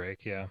clean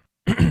break, yeah.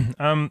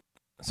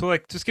 So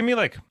like, just give me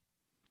like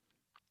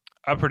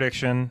a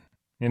prediction.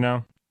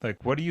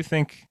 Like, what do you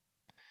think?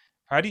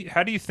 How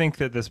do you think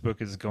that this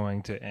book is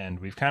going to end?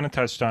 We've kind of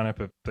touched on it,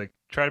 but like,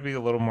 try to be a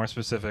little more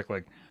specific.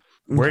 Like,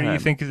 where do you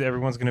think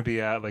everyone's going to be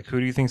at? Like, who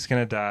do you think's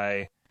going to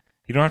die?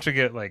 You don't have to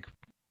get like,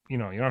 you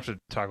don't have to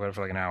talk about it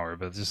for like an hour,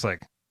 but just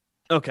like,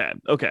 okay.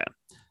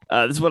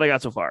 This is what I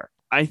got so far.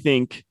 I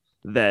think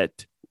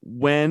that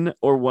Wen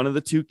or one of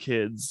the two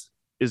kids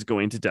is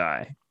going to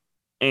die,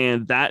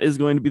 and that is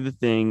going to be the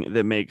thing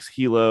that makes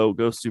Hilo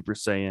go Super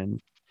Saiyan.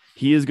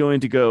 He is going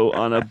to go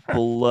on a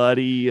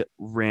bloody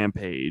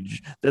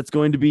rampage that's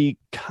going to be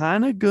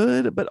kind of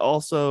good, but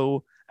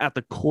also at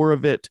the core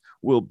of it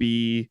will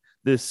be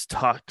this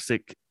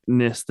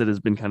toxicness that has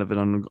been kind of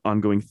an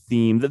ongoing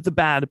theme, that the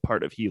bad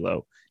part of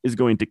Hilo is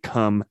going to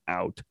come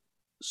out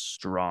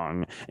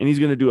strong, and he's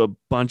going to do a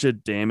bunch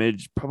of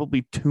damage,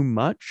 probably too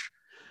much.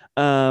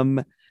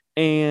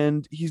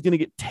 And he's going to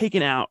get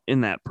taken out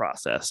in that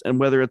process. And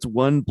whether it's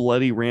one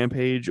bloody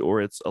rampage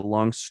or it's a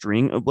long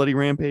string of bloody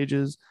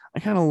rampages, I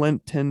kind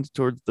of tend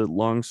towards the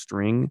long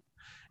string.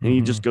 And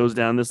he just goes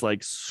down this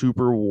like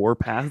super war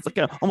path. It's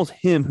like almost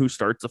him who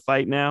starts a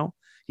fight now.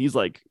 He's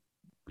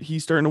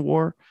starting a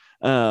war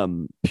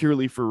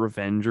purely for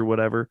revenge or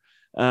whatever.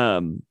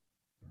 And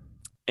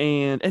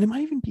it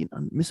might even be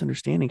a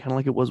misunderstanding, kind of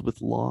like it was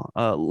with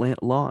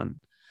Lon.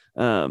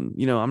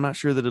 I'm not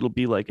sure that it'll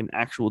be like an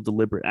actual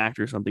deliberate act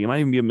or something. It might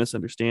even be a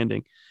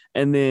misunderstanding.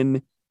 And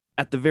then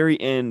at the very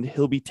end,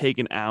 he'll be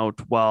taken out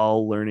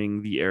while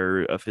learning the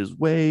error of his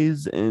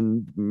ways.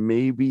 And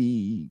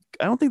maybe,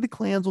 I don't think the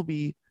clans will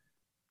be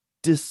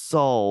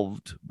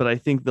dissolved, but I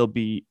think they'll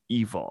be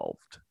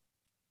evolved.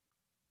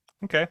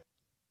 Okay.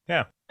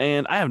 Yeah.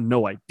 And I have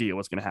no idea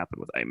what's going to happen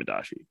with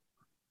Aimadashi.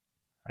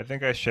 I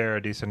think I share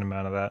a decent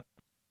amount of that.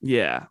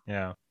 Yeah.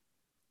 Yeah.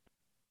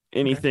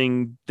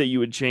 Anything that you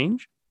would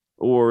change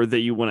or that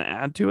you want to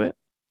add to it?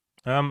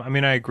 I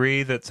mean, I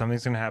agree that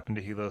something's going to happen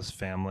to Hilo's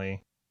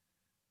family.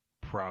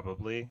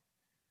 Probably.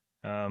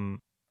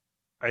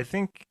 I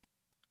think,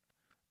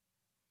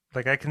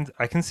 like, I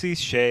can see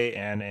Shay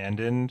and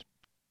Andon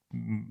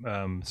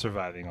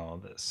surviving all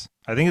of this.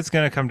 I think it's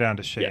going to come down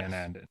to Shay and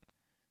Andon.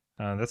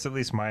 That's at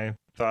least my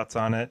thoughts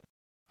on it.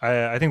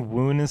 I think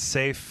Woon is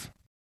safe.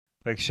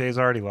 Like, Shay's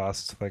already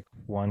lost like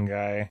one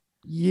guy.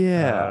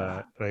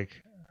 Yeah.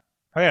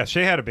 Oh yeah,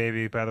 Shay had a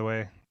baby, by the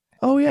way.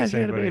 Oh yeah, she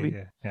had a baby.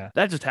 Yeah.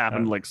 That just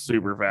happened like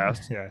super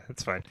fast. Yeah,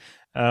 it's fine.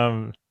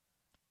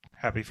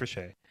 Happy for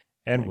Shay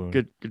and Woon.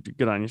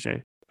 Good on you,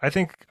 Shay. I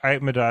think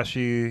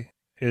Madashi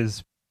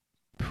is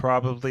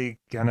probably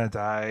gonna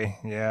die.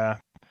 Yeah.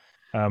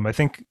 I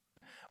think,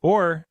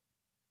 or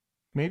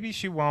maybe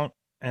she won't,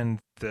 and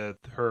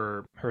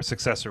her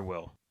successor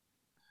will.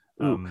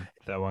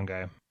 That one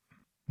guy.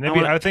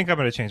 Maybe I think I'm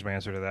gonna change my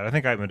answer to that. I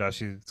think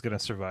Madashi is gonna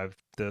survive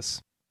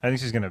this. I think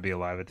she's gonna be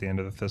alive at the end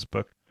of this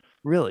book.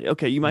 Really?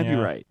 Okay, you might be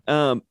right.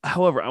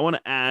 However, I want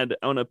to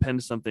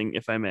append something,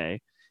 if I may,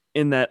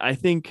 in that I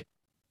think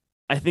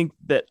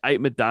that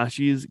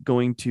Madashi is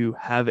going to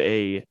have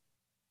a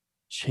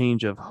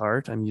change of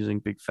heart. I'm using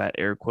big fat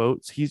air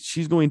quotes.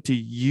 She's going to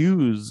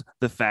use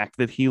the fact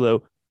that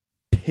Hilo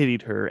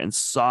pitied her and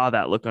saw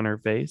that look on her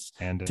face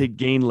to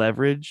gain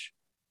leverage.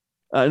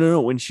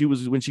 No, when she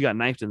got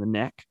knifed in the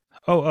neck.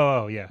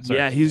 Oh, yeah. Sorry.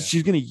 Yeah,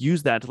 she's gonna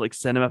use that to like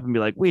send him up and be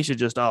like, we should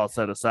just all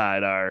set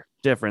aside our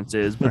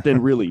differences, but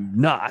then really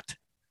not,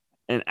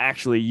 and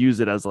actually use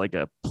it as like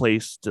a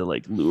place to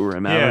like lure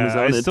him out on his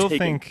own. I still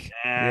think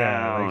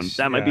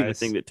that might be the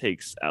thing that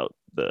takes out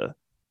the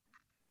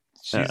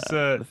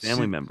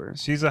family member.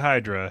 She's a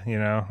Hydra,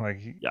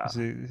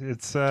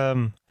 it's I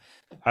don't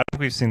think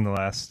we've seen the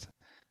last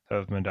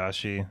of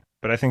Madashi,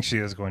 but I think she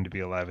is going to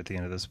be alive at the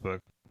end of this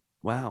book.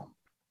 Wow.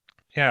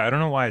 Yeah, I don't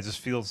know why, it just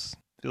feels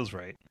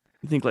right.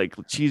 You think like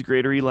she's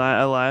greater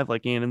alive,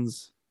 like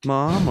Annon's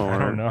mom, or I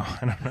don't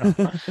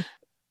know.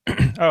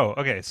 Oh,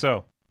 okay.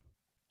 So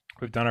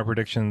we've done our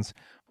predictions.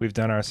 We've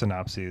done our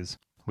synopses.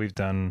 We've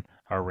done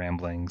our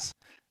ramblings.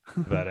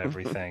 about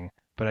everything.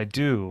 But I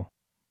do,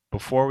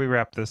 before we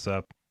wrap this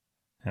up,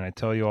 and I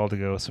tell you all to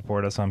go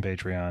support us on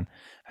Patreon,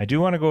 I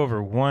do want to go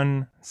over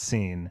one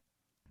scene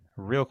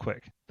real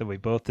quick that we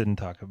both didn't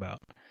talk about.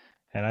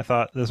 And I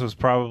thought this was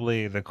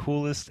probably the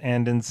coolest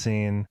Andon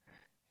scene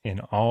in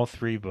all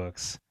 3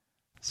 books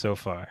so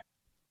far.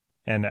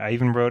 And I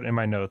even wrote in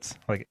my notes,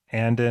 like,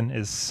 Andon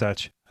is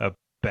such a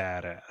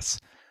badass.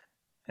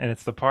 And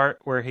it's the part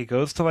where he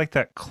goes to like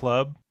that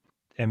club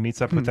and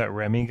meets up with that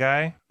Remy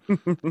guy,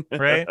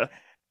 right?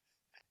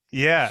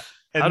 Yeah.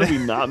 And How do we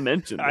not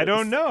mention this? I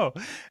don't know.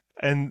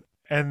 And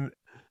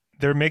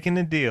they're making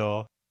a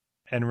deal,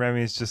 and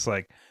Remy's just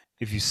like,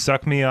 if you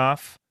suck me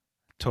off,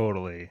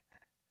 totally.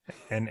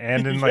 And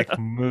Andon like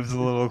moves a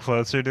little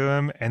closer to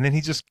him, and then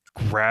he just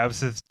grabs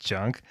his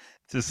junk,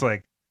 just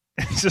like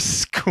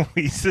just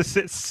squeezes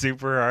it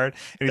super hard,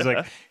 and he's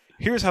like,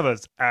 here's how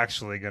that's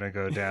actually gonna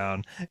go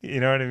down. You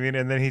know what I mean?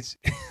 And then he's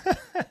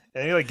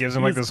and he like gives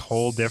him like this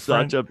whole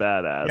different, such a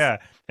badass. Yeah.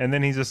 And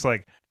then he just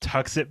like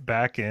tucks it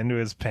back into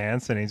his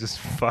pants and he just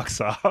fucks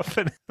off.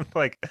 And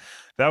like,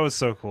 that was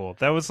so cool.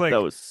 That was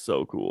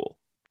so cool.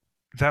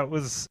 That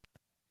was,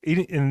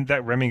 and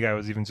that Remy guy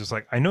was even just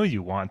like, I know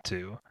you want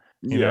to,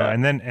 you know.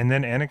 And then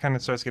Anna kind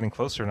of starts getting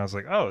closer, and I was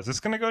like, oh, is this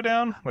gonna go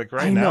down like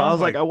right now? I was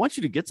like, I want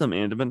you to get some,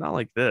 Andon, but not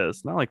like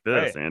this,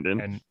 right.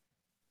 Andon. And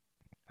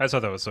I just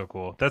thought that was so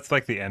cool. That's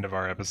like the end of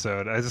our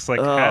episode. I just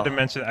like had to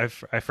mention.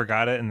 I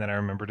forgot it, and then I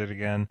remembered it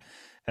again.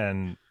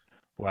 And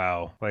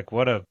wow, like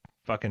what a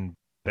fucking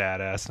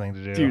badass thing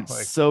to do, dude!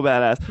 Like, so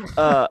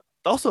badass.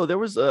 Also, there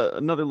was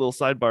another little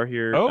sidebar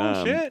here.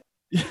 Oh shit!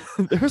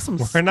 There was some.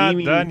 We're not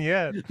done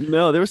yet.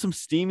 No, there were some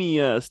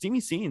steamy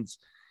scenes.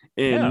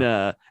 And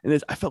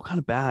I felt kind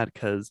of bad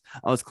because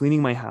I was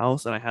cleaning my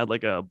house and I had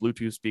like a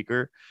Bluetooth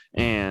speaker,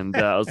 and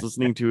I was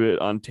listening to it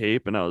on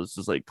tape, and I was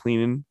just like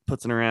cleaning,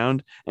 putzing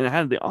around, and I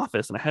had the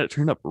office and I had it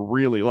turned up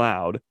really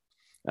loud.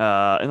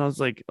 And I was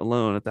like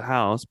alone at the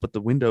house, but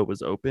the window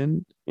was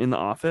open in the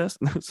office,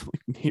 and there's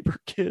like neighbor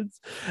kids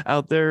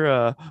out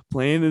there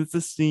playing. It's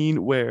a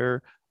scene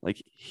where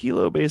like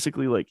Hilo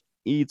basically like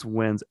eats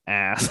Wen's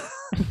ass.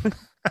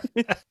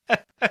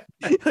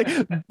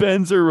 Like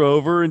bends her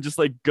over and just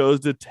like goes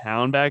to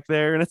town back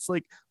there, and it's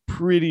like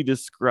pretty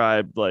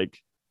described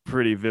like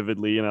pretty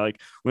vividly. And I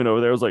like went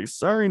over there, I was like,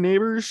 sorry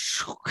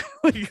neighbors.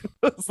 Like,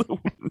 the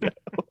window.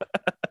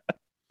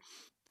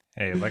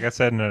 Hey, like I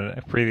said in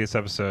a previous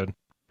episode,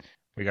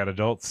 we got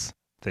adults,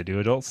 they do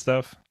adult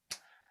stuff,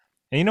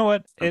 and you know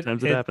what,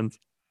 sometimes it happens.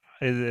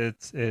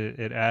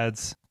 It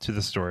adds to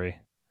the story.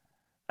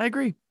 I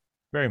agree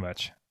very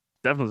much.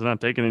 Definitely not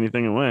taking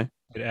anything away.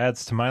 It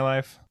adds to my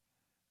life.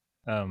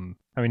 I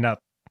mean, not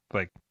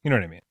like, you know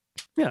what I mean?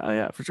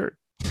 Yeah, for sure.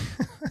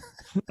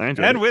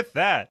 And with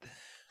that,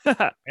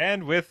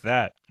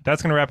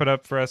 that's going to wrap it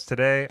up for us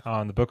today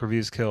on the Book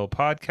Reviews Kill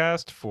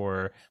podcast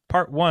for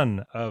part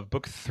 1 of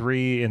book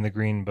 3 in the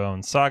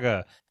Greenbone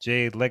Saga,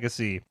 Jade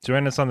Legacy.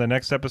 Join us on the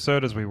next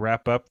episode as we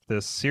wrap up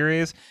this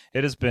series.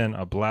 It has been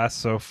a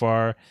blast so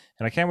far,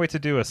 and I can't wait to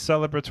do a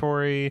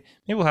celebratory.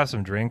 Maybe we'll have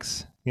some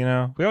drinks. You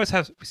know, we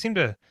seem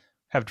to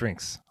have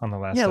drinks on the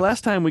last episode.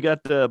 Last time we got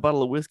a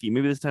bottle of whiskey.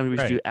 Maybe this time we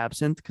should do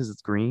absinthe because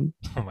it's green.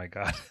 Oh my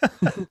god.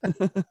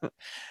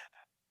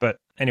 But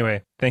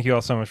anyway, thank you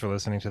all so much for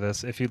listening to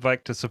this. If you'd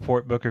like to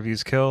support Book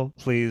Reviews Kill,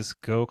 please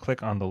go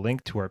click on the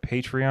link to our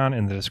Patreon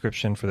in the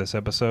description for this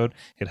episode.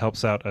 It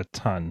helps out a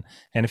ton.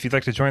 And if you'd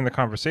like to join the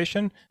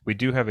conversation, we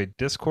do have a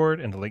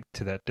Discord, and the link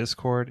to that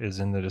Discord is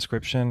in the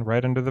description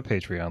right under the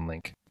Patreon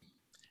link.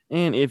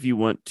 And if you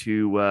want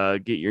to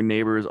get your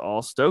neighbors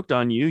all stoked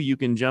on you, you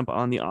can jump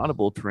on the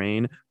Audible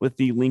train with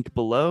the link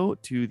below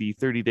to the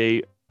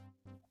 30-day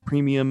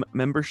premium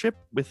membership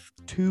with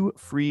 2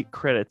 free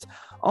credits.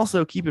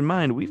 Also, keep in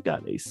mind, we've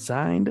got a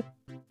signed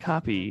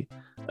copy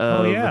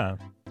of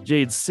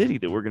Jade City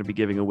that we're going to be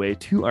giving away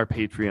to our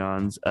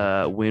Patreons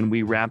when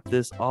we wrap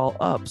this all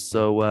up.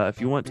 So if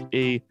you want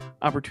a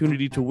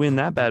opportunity to win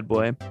that bad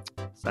boy,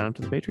 sign up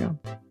to the Patreon.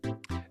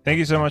 Thank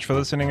you so much for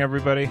listening,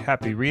 everybody.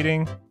 Happy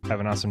reading.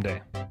 Have an awesome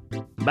day.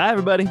 Bye,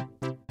 everybody.